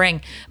that will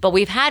bring. But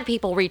we've had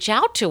people reach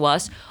out to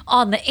us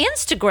on the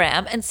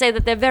Instagram and say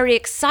that they're very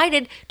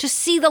excited to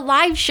see the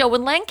live show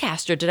in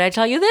Lancaster. Did I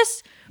tell you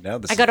this? No,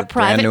 this I is got a the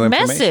brand private new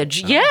information.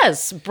 message. Oh.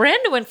 Yes, brand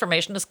new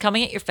information is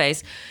coming at your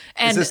face.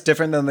 And Is this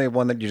different than the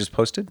one that you just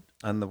posted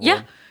on the yeah,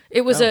 wall?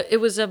 it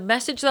was a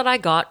message that I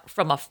got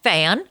from a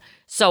fan.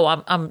 So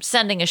I'm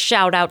sending a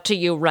shout out to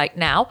you right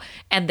now.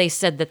 And they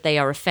said that they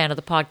are a fan of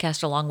the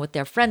podcast along with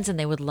their friends and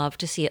they would love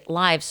to see it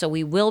live. So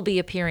we will be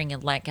appearing in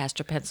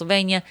Lancaster,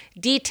 Pennsylvania.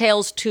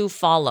 Details to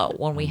follow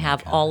when we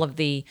have all of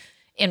the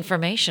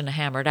information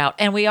hammered out.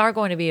 And we are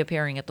going to be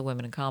appearing at the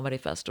Women in Comedy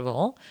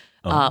Festival,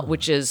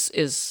 which is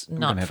gonna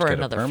not have for to get a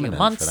another few permanent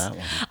months. for that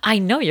one. I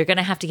know you're going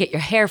to have to get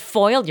your hair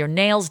foiled, your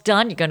nails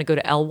done. You're going to go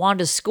to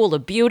Elwanda's School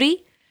of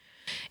Beauty.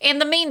 In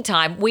the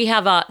meantime, we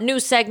have new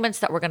segments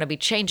that we're going to be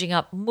changing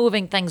up,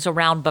 moving things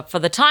around. But for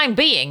the time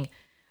being,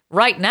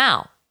 right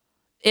now,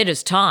 it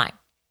is time.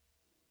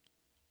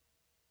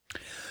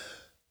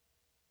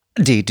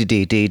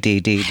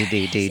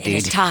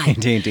 It's time.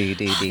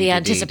 The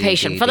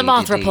anticipation for the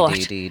Moth Report.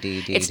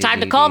 It's time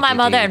to call my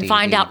mother and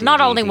find out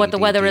not only what the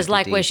weather is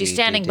like where she's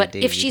standing, but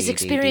if she's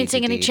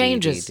experiencing any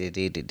changes.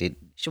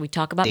 Should we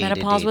talk about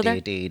menopause with her?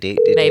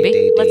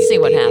 Maybe. Let's see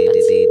what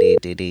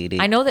happens.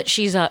 I know that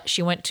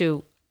she went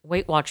to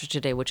Weight Watchers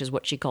today, which is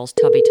what she calls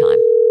tubby time.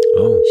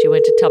 Oh. She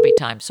went to tubby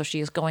time, so she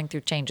is going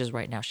through changes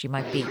right now. She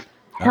might be.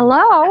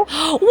 Hello?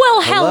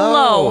 Well,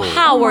 hello.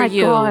 How are my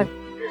you? God.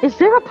 Is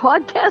there a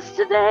podcast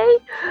today?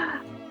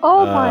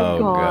 Oh my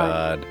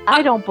God.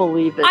 I don't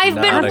believe it. I've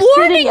been Not a-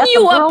 warning Sitting at the you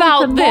Burlington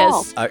about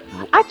Mall. this.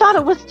 I thought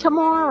it was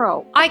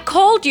tomorrow. I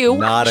called you.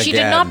 Not She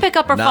again. did not pick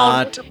up her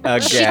Not phone.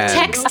 again. She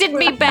texted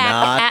me back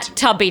Not at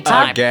tubby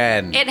time.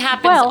 again. It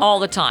happens Well- all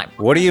the time.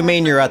 What do you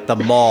mean you're at the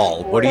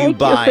mall? What are you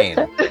Thank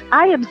you. buying?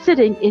 I am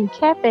sitting in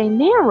Cafe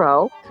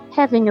Nero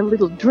having a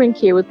little drink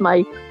here with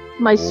my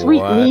sweet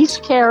What? niece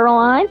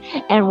Caroline,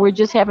 and we're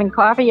just having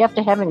coffee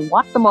after having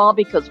walked them all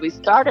because we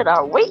started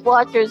our Weight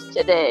Watchers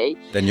today.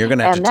 Then you're going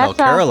to have to And tell that's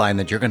how- Caroline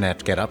that you're going to have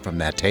to get up from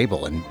that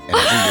table and do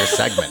your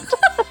segment.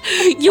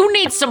 You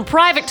need some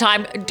private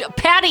time.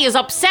 Patty is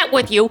upset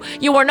with you.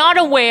 You were not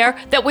aware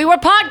that we were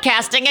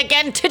podcasting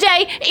again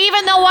today,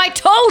 even though I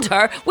told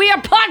her we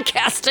are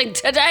podcasting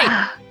today.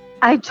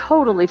 I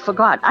totally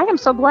forgot. I am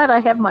so glad I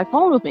have my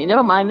phone with me.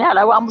 Never mind that.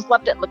 I almost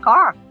left it in the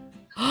car.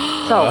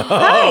 So,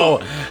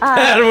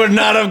 that would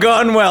not have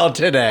gone well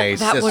today,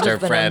 That would sister have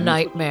been friend. a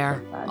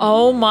nightmare.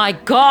 Oh my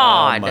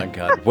God. Oh my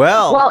God.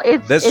 Well, Well,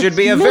 this should it's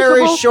be a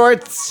miserable.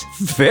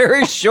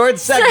 very short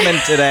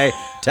segment today.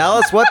 Tell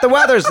us what the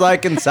weather's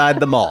like inside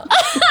the mall.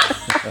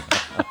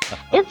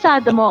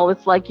 Inside the mall,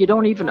 it's like you're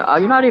not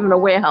even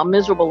aware how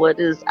miserable it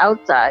is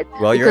outside.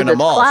 Well, you're in a because it's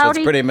mall, so it's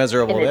cloudy, pretty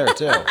miserable and there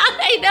too.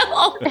 I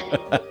know.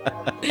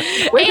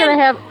 We're going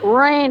to have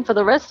rain for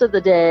the rest of the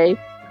day.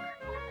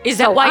 Is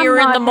that So why I'm you're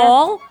in not the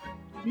mall?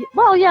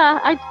 Well,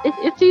 yeah,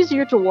 it's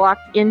easier to walk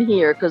in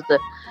here because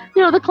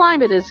the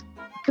climate is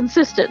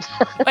consistent.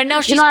 And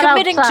now she's not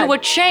committing outside. to a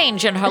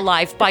change in her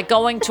life by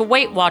going to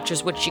Weight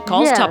Watchers, which she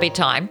calls Yeah. Tubby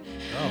Time.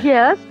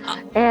 Yes,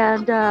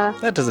 and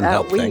That doesn't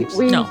help things.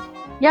 No.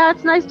 Yeah,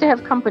 it's nice to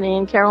have company,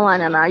 and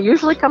Caroline and I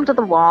usually come to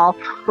the wall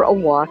for a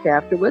walk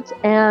afterwards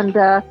and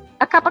a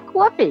cup of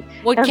coffee.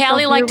 Would And so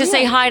Callie like here to we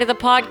say are. hi to the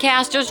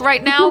podcasters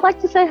right Would you now? like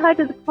to say hi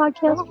to the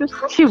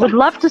podcasters? She would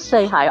love to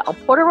say hi. I'll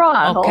put her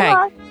on. Okay. Hold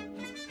on.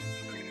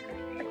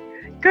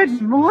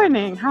 Good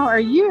morning. How are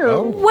you?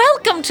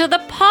 Welcome to the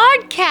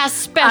podcast,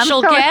 special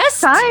I'm so guest.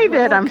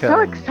 excited. I'm so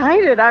Welcome.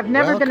 excited. I've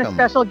never been a Welcome.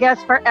 special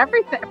guest for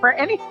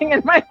anything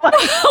in my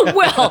life.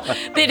 Well,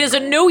 it is a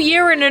new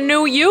year and a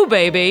new you,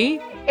 baby.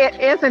 It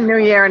is a new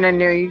year and a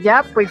new.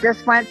 Yep, we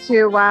just went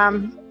to.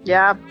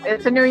 Yeah,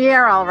 it's a new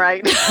year, all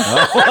right. we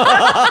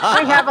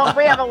have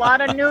a lot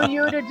of new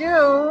you to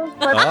do.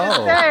 Let's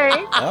just say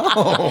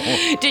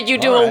Oh. Did you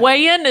do All a right.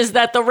 weigh-in? Is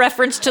that the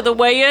reference to the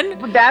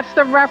weigh-in? that's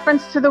the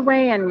reference to the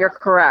weigh-in. You're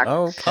correct.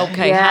 Okay.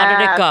 Okay, how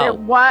did it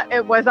go?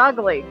 It was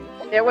ugly.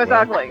 It was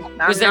ugly.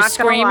 I'm Was there not gonna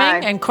screaming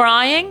lie. and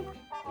crying?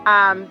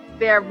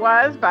 There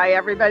was by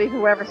everybody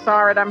who ever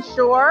saw it, I'm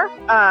sure.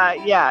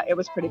 Yeah, it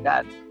was pretty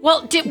bad.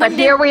 Well, But when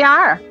here we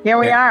are. Here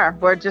we Yeah. are.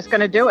 We're just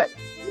going to do it.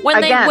 they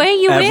again. weigh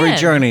you Every in,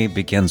 journey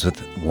begins with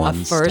a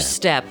one first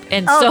step.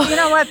 And Oh, so you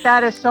know what?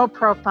 That is so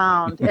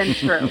profound and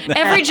true.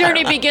 every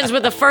journey begins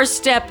with a first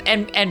step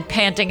and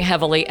panting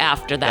heavily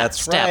after that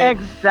That's step. right.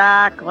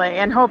 Exactly.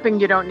 And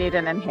hoping you don't need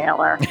an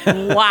inhaler.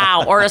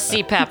 Wow, or a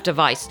CPAP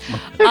device.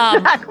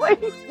 Exactly.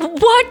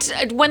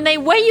 When they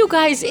weigh you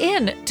guys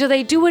in, do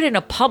they do it in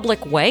a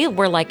public way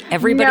where like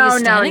everybody's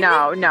standing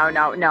there?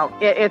 No.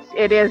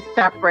 It is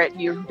separate.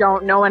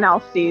 No one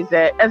else sees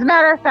it. As a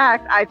matter of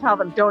fact, I tell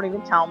them, don't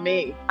even tell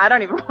me. I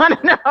don't even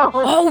want to know.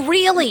 Oh,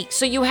 really?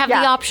 So you have the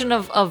Yeah. option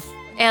of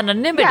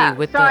anonymity Yeah,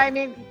 with so the... I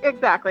mean,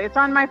 exactly. It's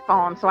on my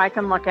phone, so I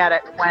can look at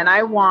it when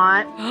I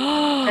want.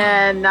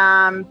 And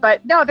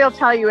but no, they'll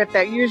tell you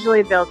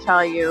usually they'll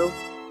tell you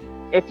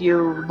if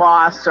you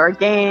lost or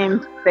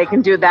gained. They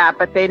can do that,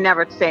 but they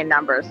never say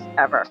numbers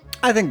ever.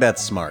 I think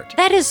that's smart.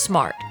 That is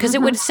smart because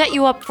it would set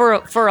you up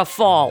for a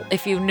fall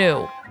if you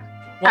knew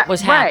what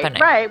was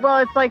happening. Right. Well,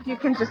 it's like you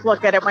can just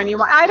look at it when you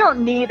want. I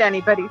don't need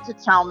anybody to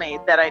tell me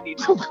that I need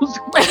to lose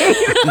weight.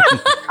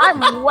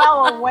 I'm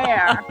well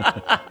aware.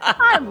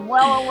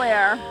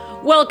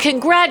 Well,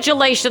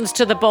 congratulations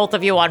to the both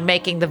of you on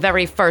making the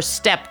very first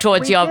step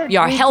towards We your did,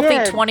 your we healthy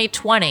did.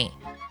 2020.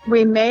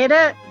 We made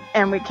it,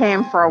 and we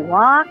came for a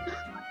walk,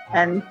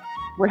 and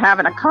we're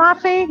having a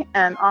coffee,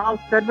 and all's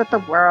good with the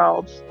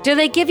world. Do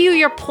they give you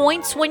your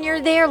points when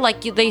you're there?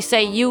 Like they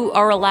say you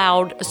are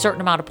allowed a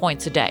certain amount of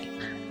points a day.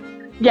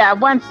 Yeah,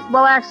 once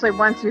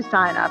you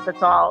sign up,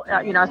 it's all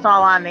it's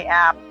all on the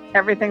app.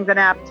 Everything's an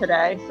app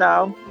today,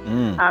 so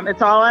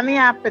it's all on the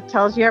app. It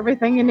tells you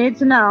everything you need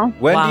to know.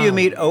 When Wow. do you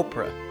meet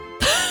Oprah?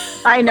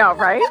 I know,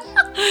 right?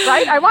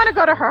 Right? I want to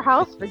go to her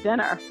house for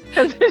dinner.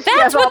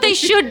 That's what they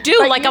should do,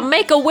 But like a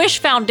Make-A-Wish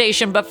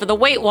Foundation, but for the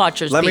Weight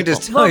Watchers Let me people.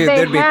 just tell you, they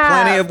there'd be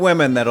plenty have. of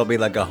women that'll be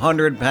like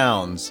 100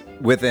 pounds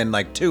within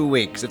like 2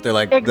 weeks if they're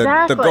like,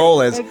 Exactly. the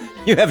goal is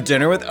you have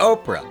dinner with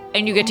Oprah.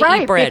 And you get to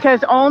Right, eat bread.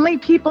 because only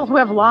people who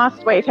have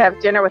lost weight have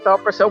dinner with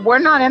Oprah, so we're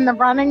not in the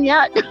running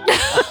yet.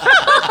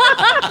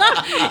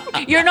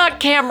 You're not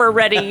camera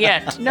ready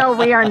yet. No,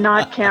 we are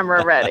not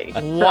camera ready.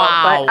 So,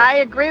 Wow. but I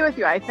agree with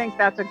you. I think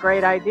that's a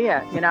great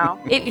idea,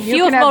 If You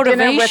you can have dinner with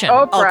motivation.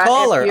 Oprah I'll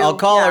call if her. you- I'll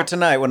call yeah. her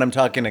tonight when I'm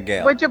talking to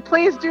Gail. Would you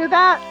please do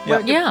that? Yeah.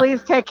 Would you Yeah.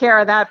 please take care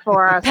of that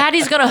for us?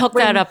 Patty's going to hook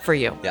that up for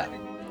you. Yeah.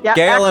 Yeah,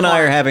 Gail and I are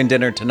excellent. having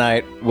dinner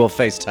tonight. We'll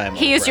FaceTime.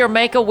 He is Oprah. your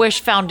Make-A-Wish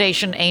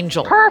Foundation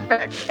angel.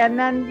 Perfect. And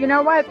then, you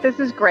know what?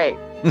 This is great.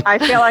 I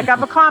feel like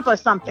I've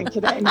accomplished something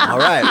today now. All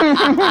right.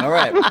 All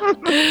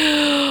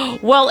right.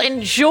 Well,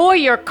 enjoy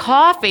your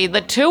coffee,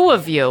 the two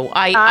of you.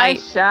 I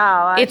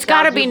shall. It's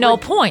got to be no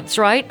points,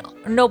 right?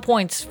 No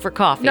points for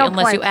coffee no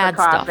unless you points add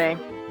for stuff. coffee.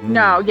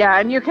 No, yeah,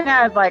 and you can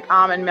add like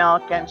almond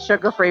milk and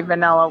sugar-free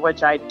vanilla,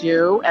 which I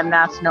do, and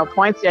that's no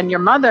points. And your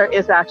mother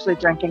is actually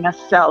drinking a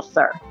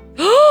seltzer.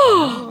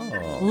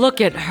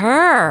 Look at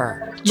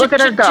her. Look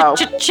at her go.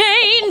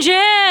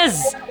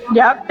 Changes.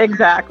 Yep,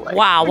 exactly.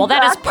 Wow. Well,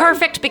 that is Exactly.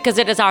 perfect because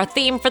it is our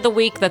theme for the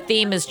week. The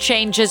theme is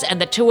changes, and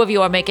the two of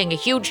you are making a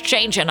huge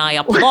change, and I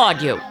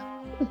applaud you.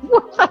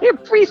 I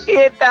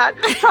appreciate that.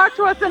 Talk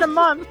to us in a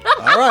month.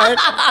 All right.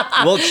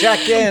 We'll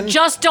check in.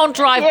 Just don't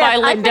drive by I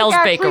think Lindell's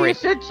actually Bakery. You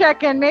should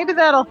check in. Maybe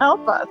that'll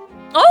help us.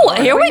 Oh,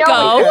 here we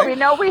go. We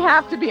know we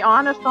have to be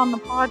honest on the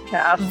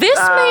podcast. This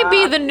may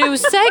be the new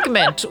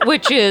segment,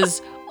 which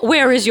is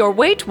Where is Your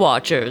Weight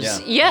Watchers?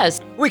 Yeah.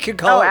 Yes. We could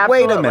call Oh, it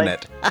Wait a absolutely.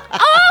 Minute.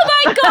 Oh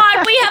my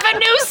God, we have a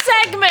new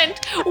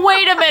segment.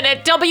 Wait a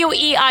minute.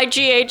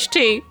 WEIGHT.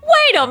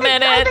 Wait a I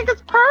minute. think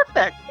it's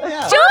perfect.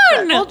 Yeah.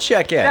 Done. We'll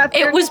check in. That's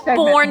It our was segment.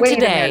 born Wait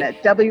today. A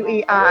minute.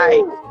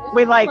 WEI.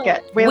 We like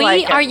it. We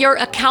like are it. your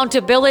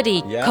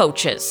accountability Yeah.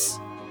 coaches.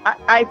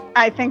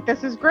 I think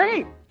this is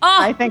great. Oh,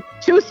 I think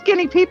two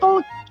skinny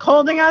people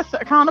holding us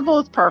accountable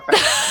is perfect.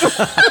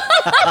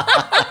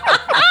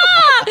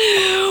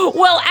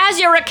 well, as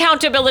your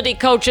accountability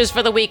coaches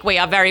for the week, we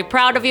are very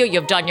proud of you.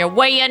 You've done your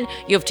weigh-in,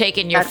 you've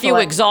taken your few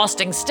Excellent.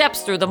 exhausting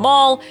steps through the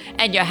mall,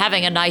 and you're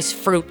having a nice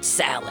fruit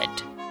salad.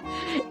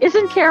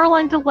 Isn't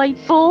Caroline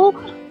delightful?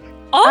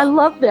 Oh, I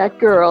love that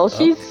girl.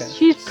 Okay.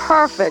 She's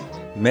perfect.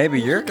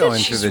 Maybe you're going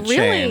through she's the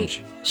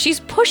change.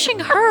 She's pushing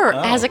her Oh.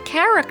 as a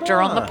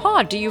character on the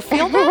pod. Do you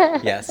feel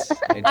that? Yes.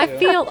 I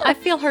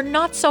feel her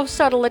not so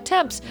subtle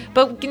attempts.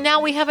 But now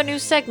we have a new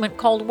segment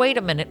called Wait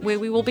a Minute, where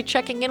we will be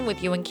checking in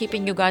with you and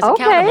keeping you guys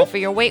Okay. accountable for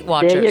your Weight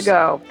Watchers. There you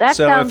go. That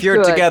So sounds if you're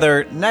good.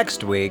 together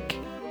next week,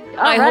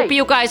 All I right. hope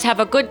you guys have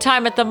a good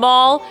time at the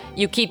mall.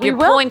 You keep We your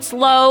will. points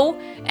low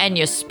and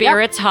your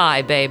spirits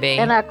high, baby.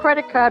 And our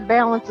credit card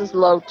balance is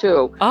low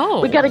too.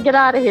 Oh. We got to get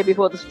out of here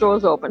before the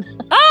store's open.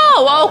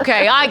 Oh,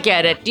 okay. I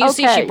get it. Do you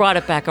see she Okay. brought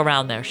it back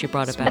around there? She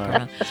brought it back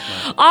around.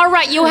 All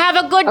right. You have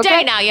a good day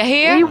Okay. now. You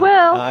hear? We will.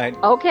 All right.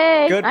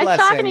 Okay. good nice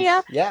blessings. talking to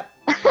you. Yep.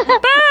 Bye,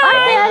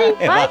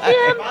 Daddy. Bye,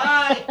 Jim.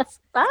 Bye.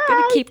 Bye.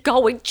 Gonna keep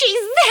going.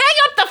 Jeez, hang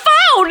up the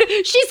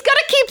phone. She's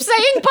gonna keep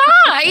saying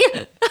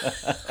bye.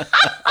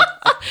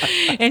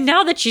 And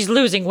now that she's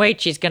losing weight,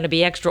 she's gonna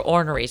be extra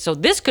ornery. So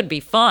this could be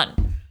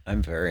fun.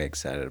 I'm very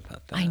excited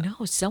about that. I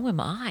know, so am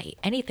I.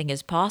 Anything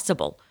is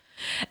possible.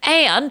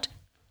 And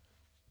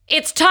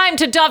it's time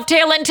to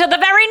dovetail into the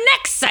very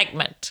next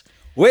segment.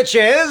 Which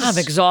is I'm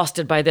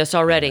exhausted by this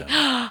already.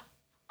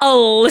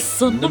 Oh,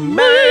 listen to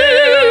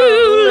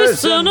mail,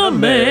 listen to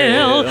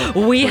mail.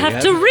 We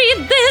have to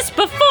read this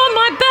before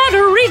my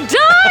battery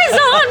dies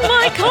on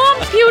my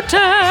computer.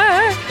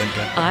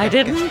 I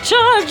didn't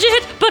charge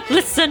it, but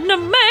listen to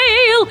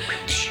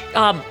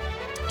mail.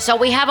 So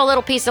we have a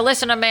little piece of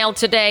listener mail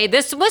today.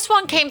 This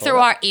one came through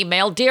our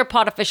email,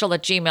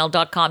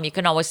 dearpodofficial@gmail.com. You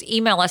can always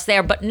email us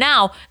there. But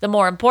now, the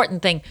more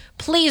important thing,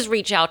 please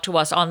reach out to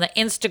us on the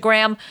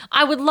Instagram.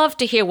 I would love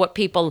to hear what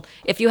people,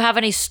 if you have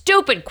any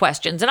stupid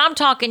questions, and I'm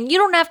talking, you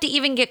don't have to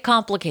even get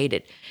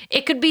complicated.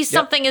 It could be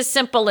something as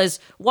simple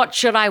as, what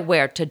should I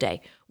wear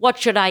today? What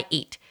should I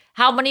eat?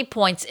 How many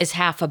points is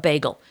half a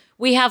bagel?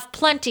 We have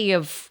plenty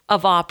of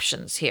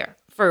options here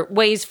for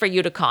ways for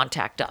you to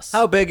contact us.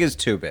 How big is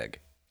too big?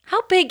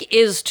 How big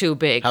is too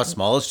big? How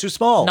small is too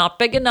small? Not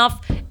big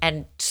enough,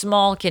 and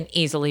small can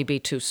easily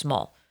be too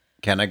small.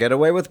 Can I get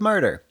away with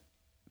murder?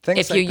 Things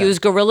If like you that. use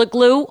Gorilla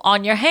Glue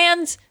on your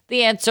hands,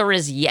 the answer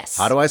is yes.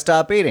 How do I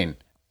stop eating?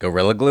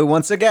 Gorilla Glue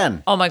once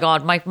again. Oh my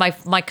God,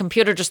 my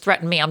computer just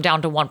threatened me. I'm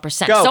down to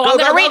 1%. Go, so go, I'm going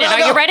go, to read go, it. go, Are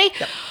go. you ready?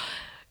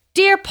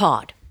 Dear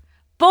Pod,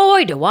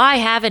 boy, do I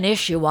have an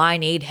issue I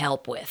need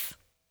help with.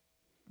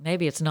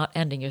 Maybe it's not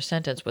ending your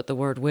sentence with the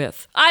word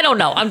with. I don't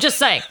know. I'm just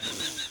saying.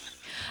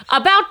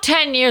 About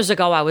 10 years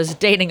ago, I was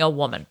dating a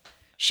woman.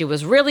 She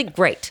was really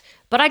great,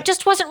 but I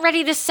just wasn't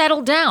ready to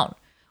settle down.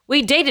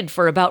 We dated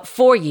for about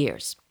 4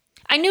 years.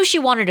 I knew she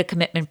wanted a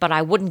commitment, but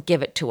I wouldn't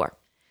give it to her.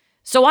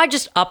 So I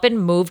just up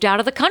and moved out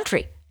of the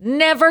country.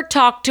 Never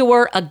talked to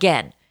her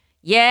again.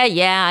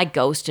 Yeah, I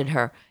ghosted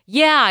her.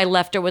 Yeah, I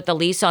left her with a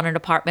lease on an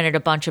apartment and a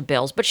bunch of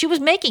bills, but she was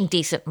making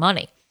decent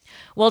money.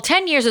 Well,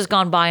 10 years has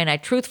gone by and I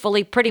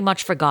truthfully pretty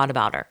much forgot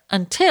about her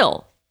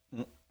until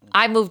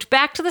I moved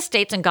back to the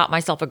States and got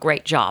myself a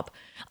great job.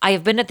 I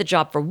have been at the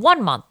job for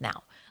 1 month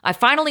now. I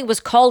finally was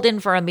called in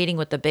for a meeting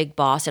with the big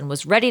boss and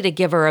was ready to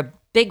give her a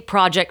big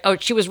project, or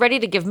she was ready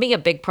to give me a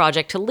big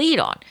project to lead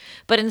on.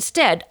 But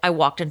instead, I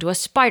walked into a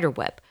spider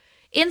web.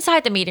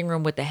 Inside the meeting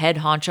room with the head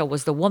honcho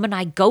was the woman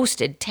I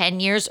ghosted 10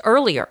 years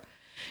earlier.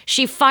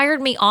 She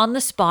fired me on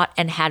the spot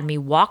and had me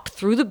walked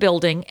through the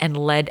building and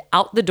led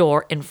out the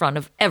door in front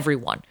of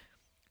everyone.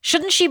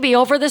 Shouldn't she be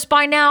over this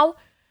by now?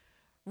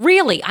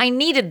 Really, I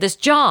needed this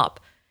job.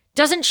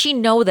 Doesn't she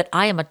know that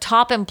I am a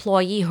top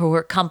employee who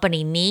her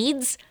company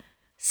needs?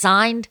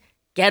 Signed,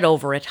 get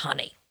over it,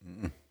 honey.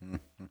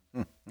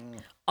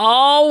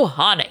 Oh,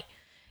 honey.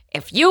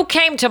 If you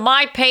came to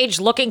my page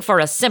looking for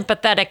a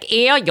sympathetic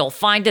ear, you'll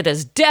find it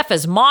as deaf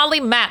as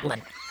Molly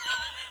Matlin.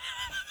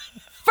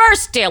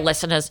 First, dear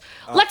listeners,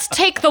 let's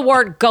take the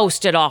word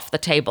ghosted off the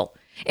table.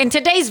 In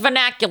today's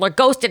vernacular,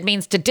 ghosted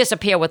means to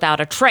disappear without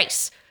a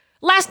trace.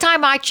 Last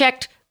time I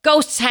checked,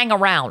 ghosts hang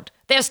around.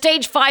 They're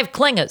stage 5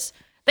 clingers.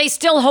 They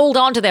still hold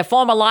on to their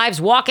former lives,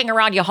 walking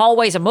around your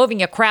hallways and moving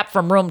your crap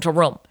from room to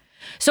room.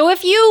 So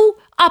if you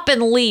up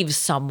and leave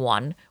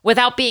someone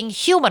without being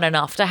human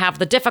enough to have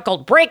the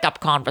difficult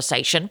breakup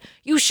conversation,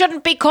 you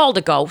shouldn't be called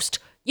a ghost.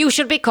 You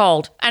should be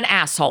called an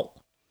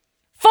asshole.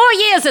 4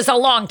 years is a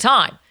long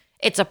time.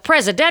 It's a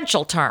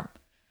presidential term.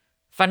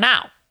 For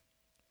now.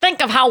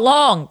 Think of how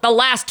long the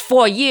last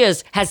 4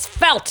 years has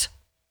felt.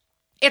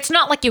 It's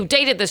not like you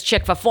dated this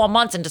chick for 4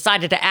 months and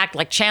decided to act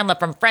like Chandler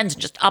from Friends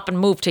and just up and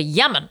move to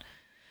Yemen.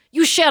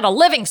 You shared a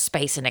living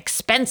space and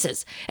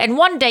expenses, and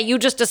one day you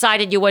just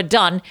decided you were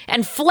done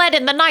and fled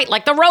in the night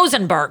like the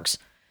Rosenbergs.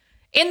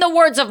 In the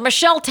words of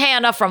Michelle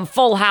Tanner from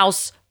Full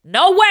House,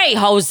 no way,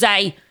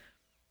 Jose.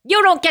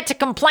 You don't get to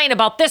complain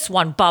about this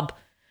one, bub.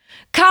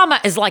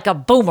 Karma is like a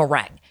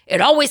boomerang.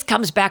 It always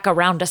comes back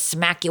around to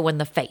smack you in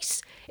the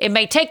face. It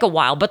may take a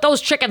while, but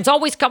those chickens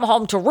always come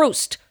home to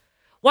roost.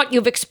 What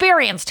you've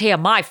experienced here,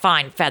 my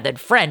fine feathered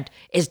friend,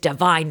 is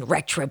divine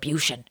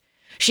retribution.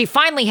 She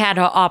finally had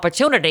her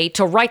opportunity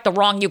to right the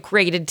wrong you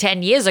created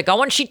 10 years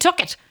ago, and she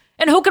took it.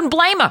 And who can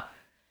blame her?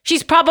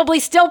 She's probably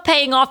still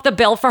paying off the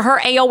bill for her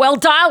AOL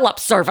dial-up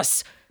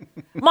service.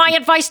 My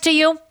advice to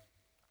you?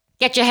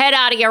 Get your head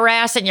out of your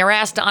ass and your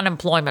ass to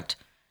unemployment.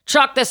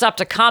 Chalk this up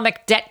to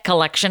comic debt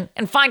collection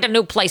and find a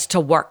new place to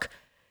work.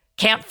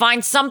 Can't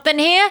find something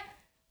here?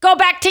 Go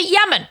back to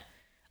Yemen.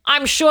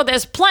 I'm sure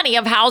there's plenty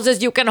of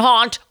houses you can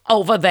haunt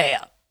over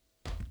there.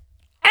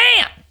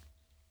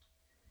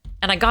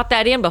 And I got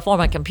that in before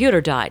my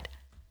computer died.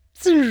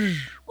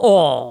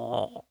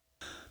 Oh.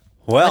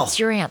 Well, What's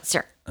your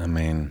answer? I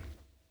mean,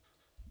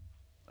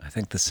 I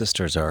think the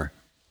sisters are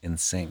in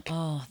sync.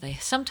 Oh,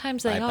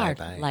 sometimes they Bye, are,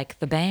 bye, bye. like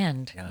the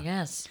band. Yeah.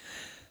 Yes.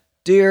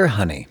 Dear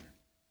honey,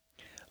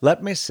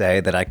 let me say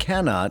that I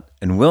cannot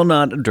and will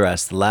not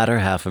address the latter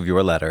half of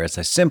your letter as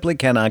I simply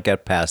cannot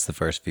get past the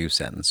first few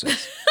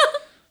sentences.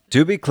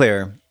 To be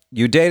clear,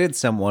 you dated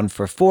someone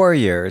for 4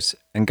 years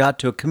and got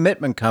to a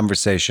commitment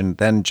conversation,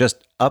 then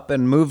just up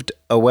and moved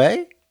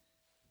away?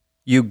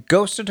 You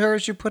ghosted her,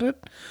 as you put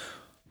it?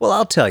 Well,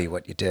 I'll tell you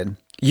what you did.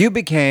 You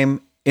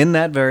became, in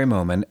that very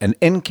moment, an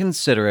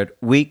inconsiderate,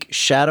 weak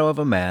shadow of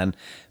a man,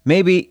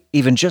 maybe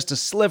even just a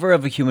sliver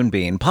of a human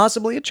being,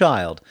 possibly a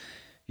child.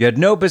 You had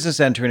no business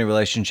entering a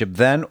relationship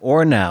then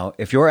or now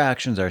if your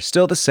actions are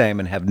still the same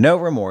and have no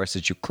remorse,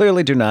 that you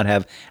clearly do not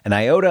have an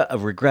iota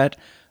of regret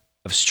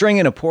of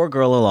stringing a poor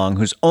girl along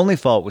whose only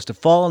fault was to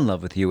fall in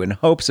love with you in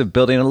hopes of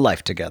building a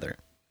life together.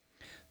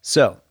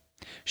 So,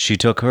 she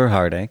took her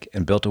heartache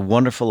and built a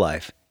wonderful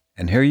life,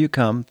 and here you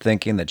come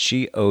thinking that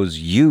she owes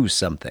you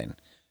something.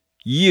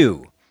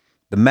 You,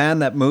 the man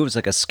that moves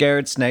like a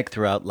scared snake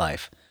throughout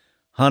life.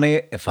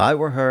 Honey, if I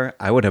were her,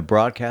 I would have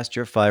broadcast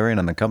your firing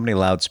on the company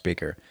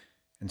loudspeaker.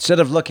 Instead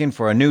of looking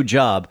for a new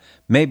job,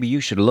 maybe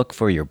you should look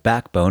for your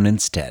backbone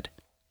instead.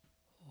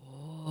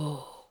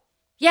 Oh.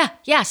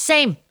 Yeah,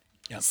 same.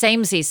 Yep.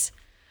 Samesies.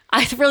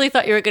 I really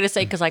thought you were going to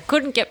say, because I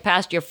couldn't get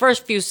past your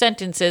first few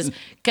sentences,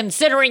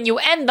 considering you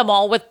end them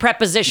all with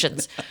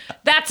prepositions.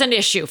 That's an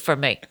issue for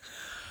me.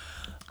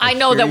 I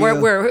know that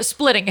we're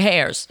splitting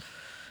hairs,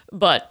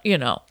 but, you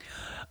know.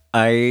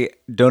 I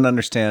don't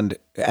understand.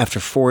 After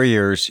 4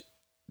 years,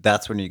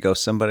 that's when you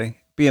ghost somebody?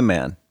 Be a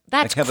man.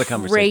 That's have the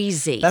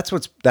crazy.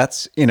 conversation.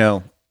 That's, you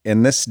know,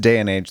 in this day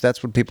and age,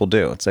 that's what people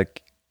do. It's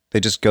like they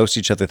just ghost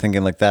each other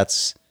thinking like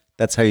that's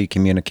how you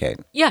communicate.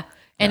 Yeah.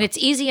 And it's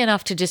easy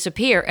enough to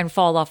disappear and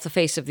fall off the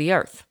face of the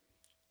earth.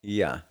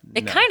 Yeah.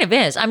 It kind of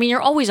is. I mean, you're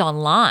always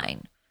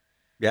online.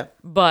 Yeah.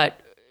 But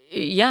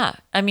yeah,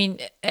 I mean,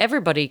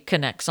 everybody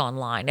connects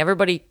online.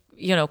 Everybody,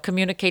 you know,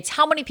 communicates.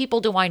 How many people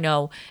do I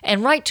know,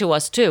 and write to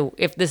us too,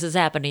 if this has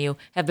happened to you,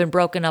 have been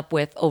broken up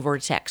with over a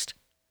text?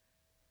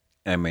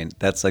 I mean,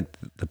 that's like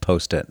the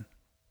Post-it.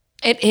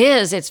 It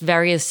is. It's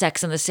various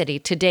Sex in the City.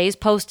 Today's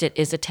Post-it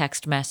is a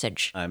text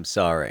message. I'm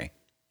sorry.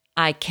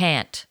 I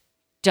can't.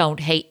 Don't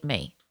hate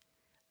me.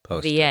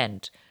 Post-it. The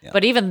end. Yeah.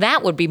 But even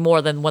that would be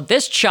more than what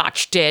this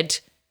chotch did.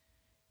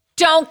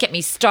 Don't get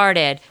me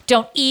started.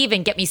 Don't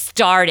even get me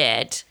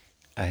started.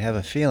 I have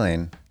a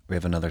feeling we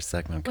have another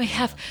segment. We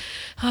have,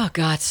 oh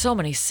God, so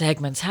many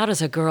segments. How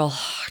does a girl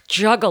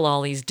juggle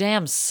all these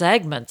damn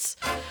segments?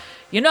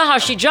 You know how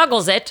she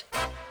juggles it?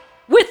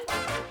 With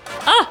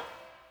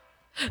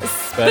a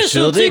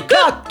specialty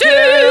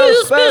cocktail,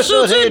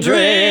 specialty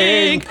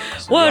drink.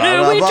 What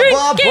are we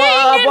drinking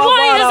and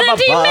why isn't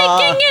he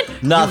making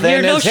it?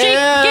 Nothing is here,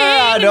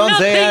 I don't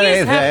see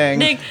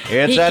anything.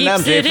 It's an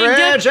empty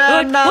fridge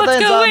and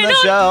nothing's on the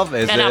shelf.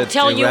 And I'll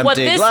tell you what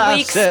this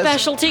week's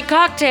specialty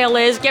cocktail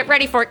is. Get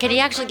ready for it. Can you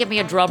actually give me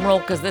a drum roll?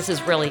 Because this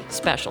is really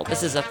special.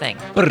 This is a thing.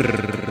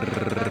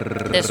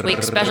 This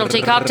week's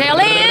specialty cocktail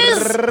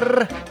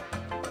is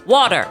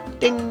water.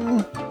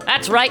 Ding.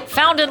 That's right.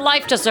 Found in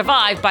Life to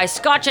Survive by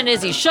Scotch and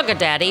Izzy's sugar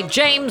daddy,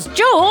 James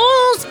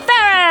Jules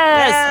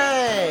Ferris.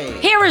 Yay.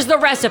 Here is the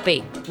recipe.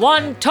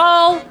 1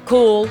 tall,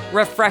 cool,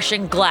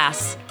 refreshing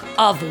glass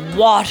of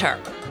water.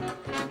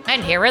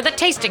 And here are the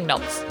tasting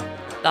notes.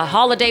 The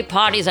holiday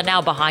parties are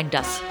now behind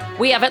us.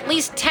 We have at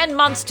least 10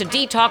 months to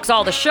detox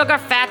all the sugar,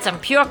 fats,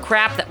 and pure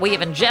crap that we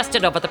have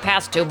ingested over the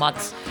past 2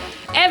 months.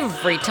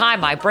 Every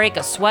time I break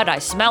a sweat, I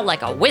smell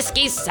like a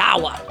whiskey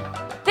sour.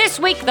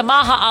 This week, the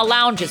Maha'a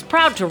Lounge is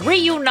proud to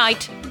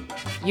reunite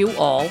you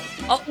all.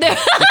 Oh, there.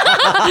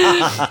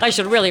 I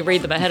should really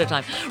read them ahead of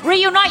time.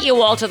 Reunite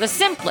you all to the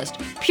simplest,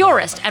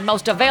 purest, and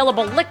most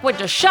available liquid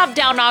to shove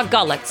down our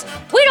gullets.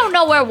 We don't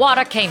know where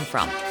water came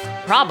from.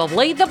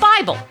 Probably the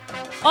Bible.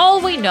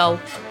 All we know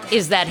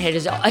is that it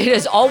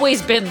has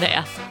always been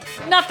there.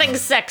 Nothing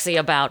sexy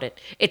about it.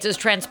 It's as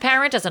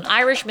transparent as an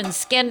Irishman's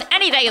skin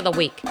any day of the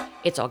week.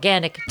 It's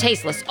organic,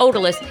 tasteless,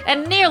 odorless,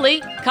 and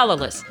nearly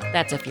colorless.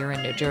 That's if you're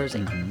in New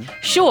Jersey.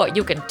 Sure,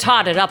 you can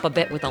tot it up a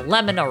bit with a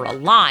lemon or a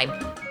lime,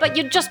 but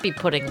you'd just be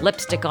putting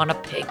lipstick on a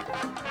pig.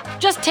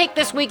 Just take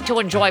this week to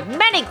enjoy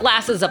many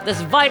glasses of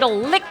this vital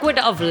liquid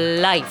of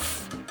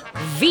life.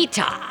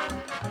 Vita.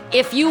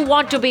 If you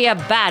want to be a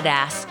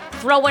badass,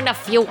 throw in a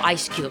few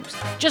ice cubes.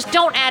 Just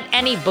don't add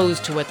any booze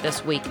to it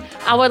this week.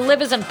 Our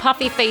livers and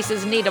puffy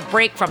faces need a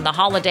break from the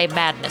holiday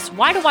madness.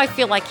 Why do I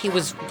feel like he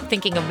was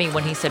thinking of me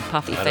when he said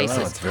puffy I faces?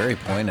 don't know. It's very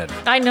pointed.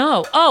 I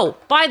know. Oh,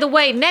 by the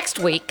way, next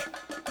week,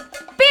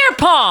 beer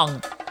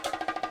pong.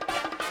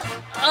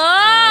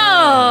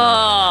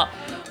 Oh,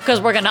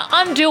 because we're going to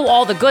undo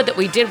all the good that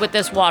we did with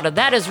this water.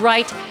 That is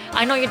right.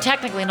 I know you're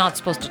technically not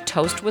supposed to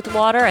toast with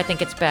water. I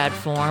think it's bad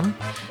form.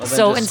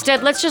 So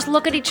instead, let's just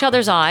look at each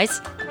other's eyes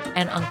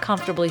and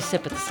uncomfortably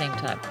sip at the same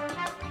time.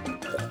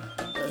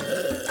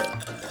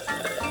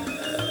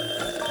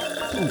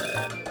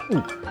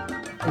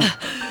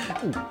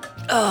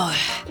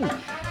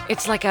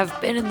 It's like I've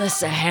been in the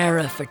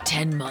Sahara for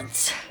 10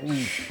 months.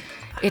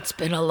 It's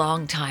been a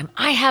long time.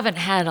 I haven't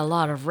had a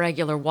lot of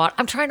regular water.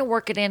 I'm trying to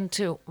work it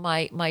into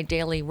my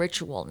daily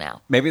ritual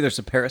now. Maybe there's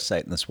a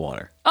parasite in this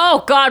water.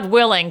 Oh, God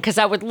willing, because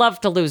I would love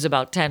to lose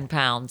about 10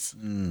 pounds.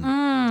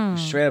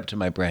 Straight up to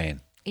my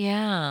brain.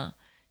 Yeah,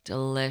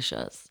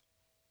 delicious.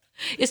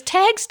 Is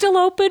Tag still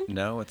open?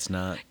 No, it's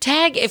not.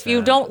 Tag, if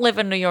you don't live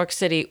in New York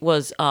City,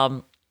 was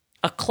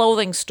a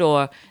clothing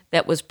store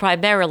that was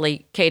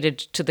primarily catered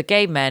to the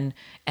gay men,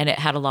 and it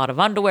had a lot of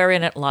underwear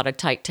in it, a lot of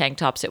tight tank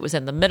tops. It was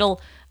in the middle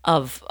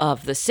of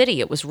the city.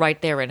 It was right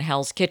there in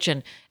Hell's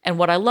Kitchen. And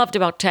what I loved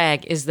about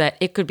Tag is that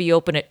it could be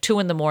open at 2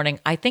 a.m.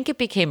 I think it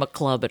became a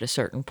club at a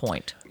certain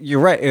point.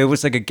 You're right. It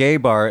was like a gay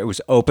bar. It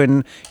was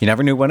open. You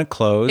never knew when it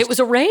closed. It was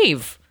a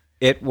rave.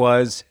 It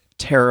was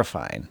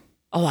terrifying.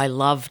 Oh, I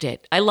loved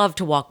it. I loved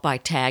to walk by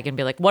Tag and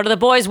be like, what are the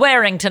boys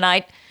wearing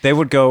tonight? They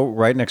would go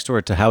right next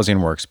door to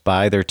Housing Works,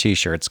 buy their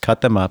T-shirts,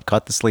 cut them up,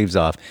 cut the sleeves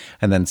off,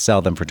 and then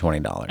sell them for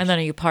 $20. And then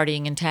are you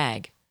partying in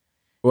Tag?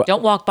 Well-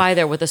 Don't walk by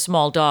there with a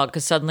small dog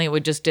because suddenly it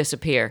would just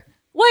disappear.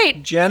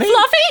 Wait, Jenny?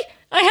 Fluffy?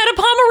 I had a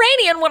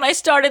Pomeranian when I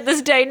started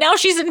this day. Now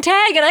she's in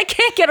Tag and I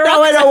can't get her No,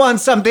 out. I don't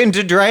want something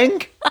to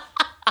drink.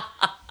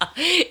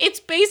 It's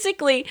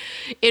basically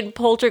in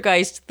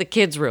Poltergeist, the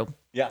kids' room.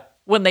 Yeah.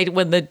 When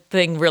the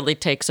thing really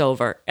takes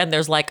over and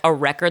there's like a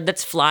record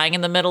that's flying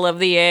in the middle of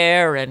the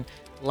air and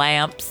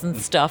lamps and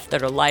stuff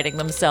that are lighting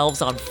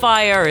themselves on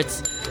fire.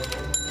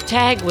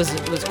 Tag was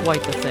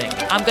quite the thing.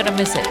 I'm gonna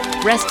miss it.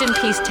 Rest in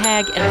peace,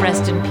 Tag, and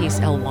rest in peace,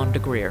 L. Wanda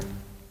Greer.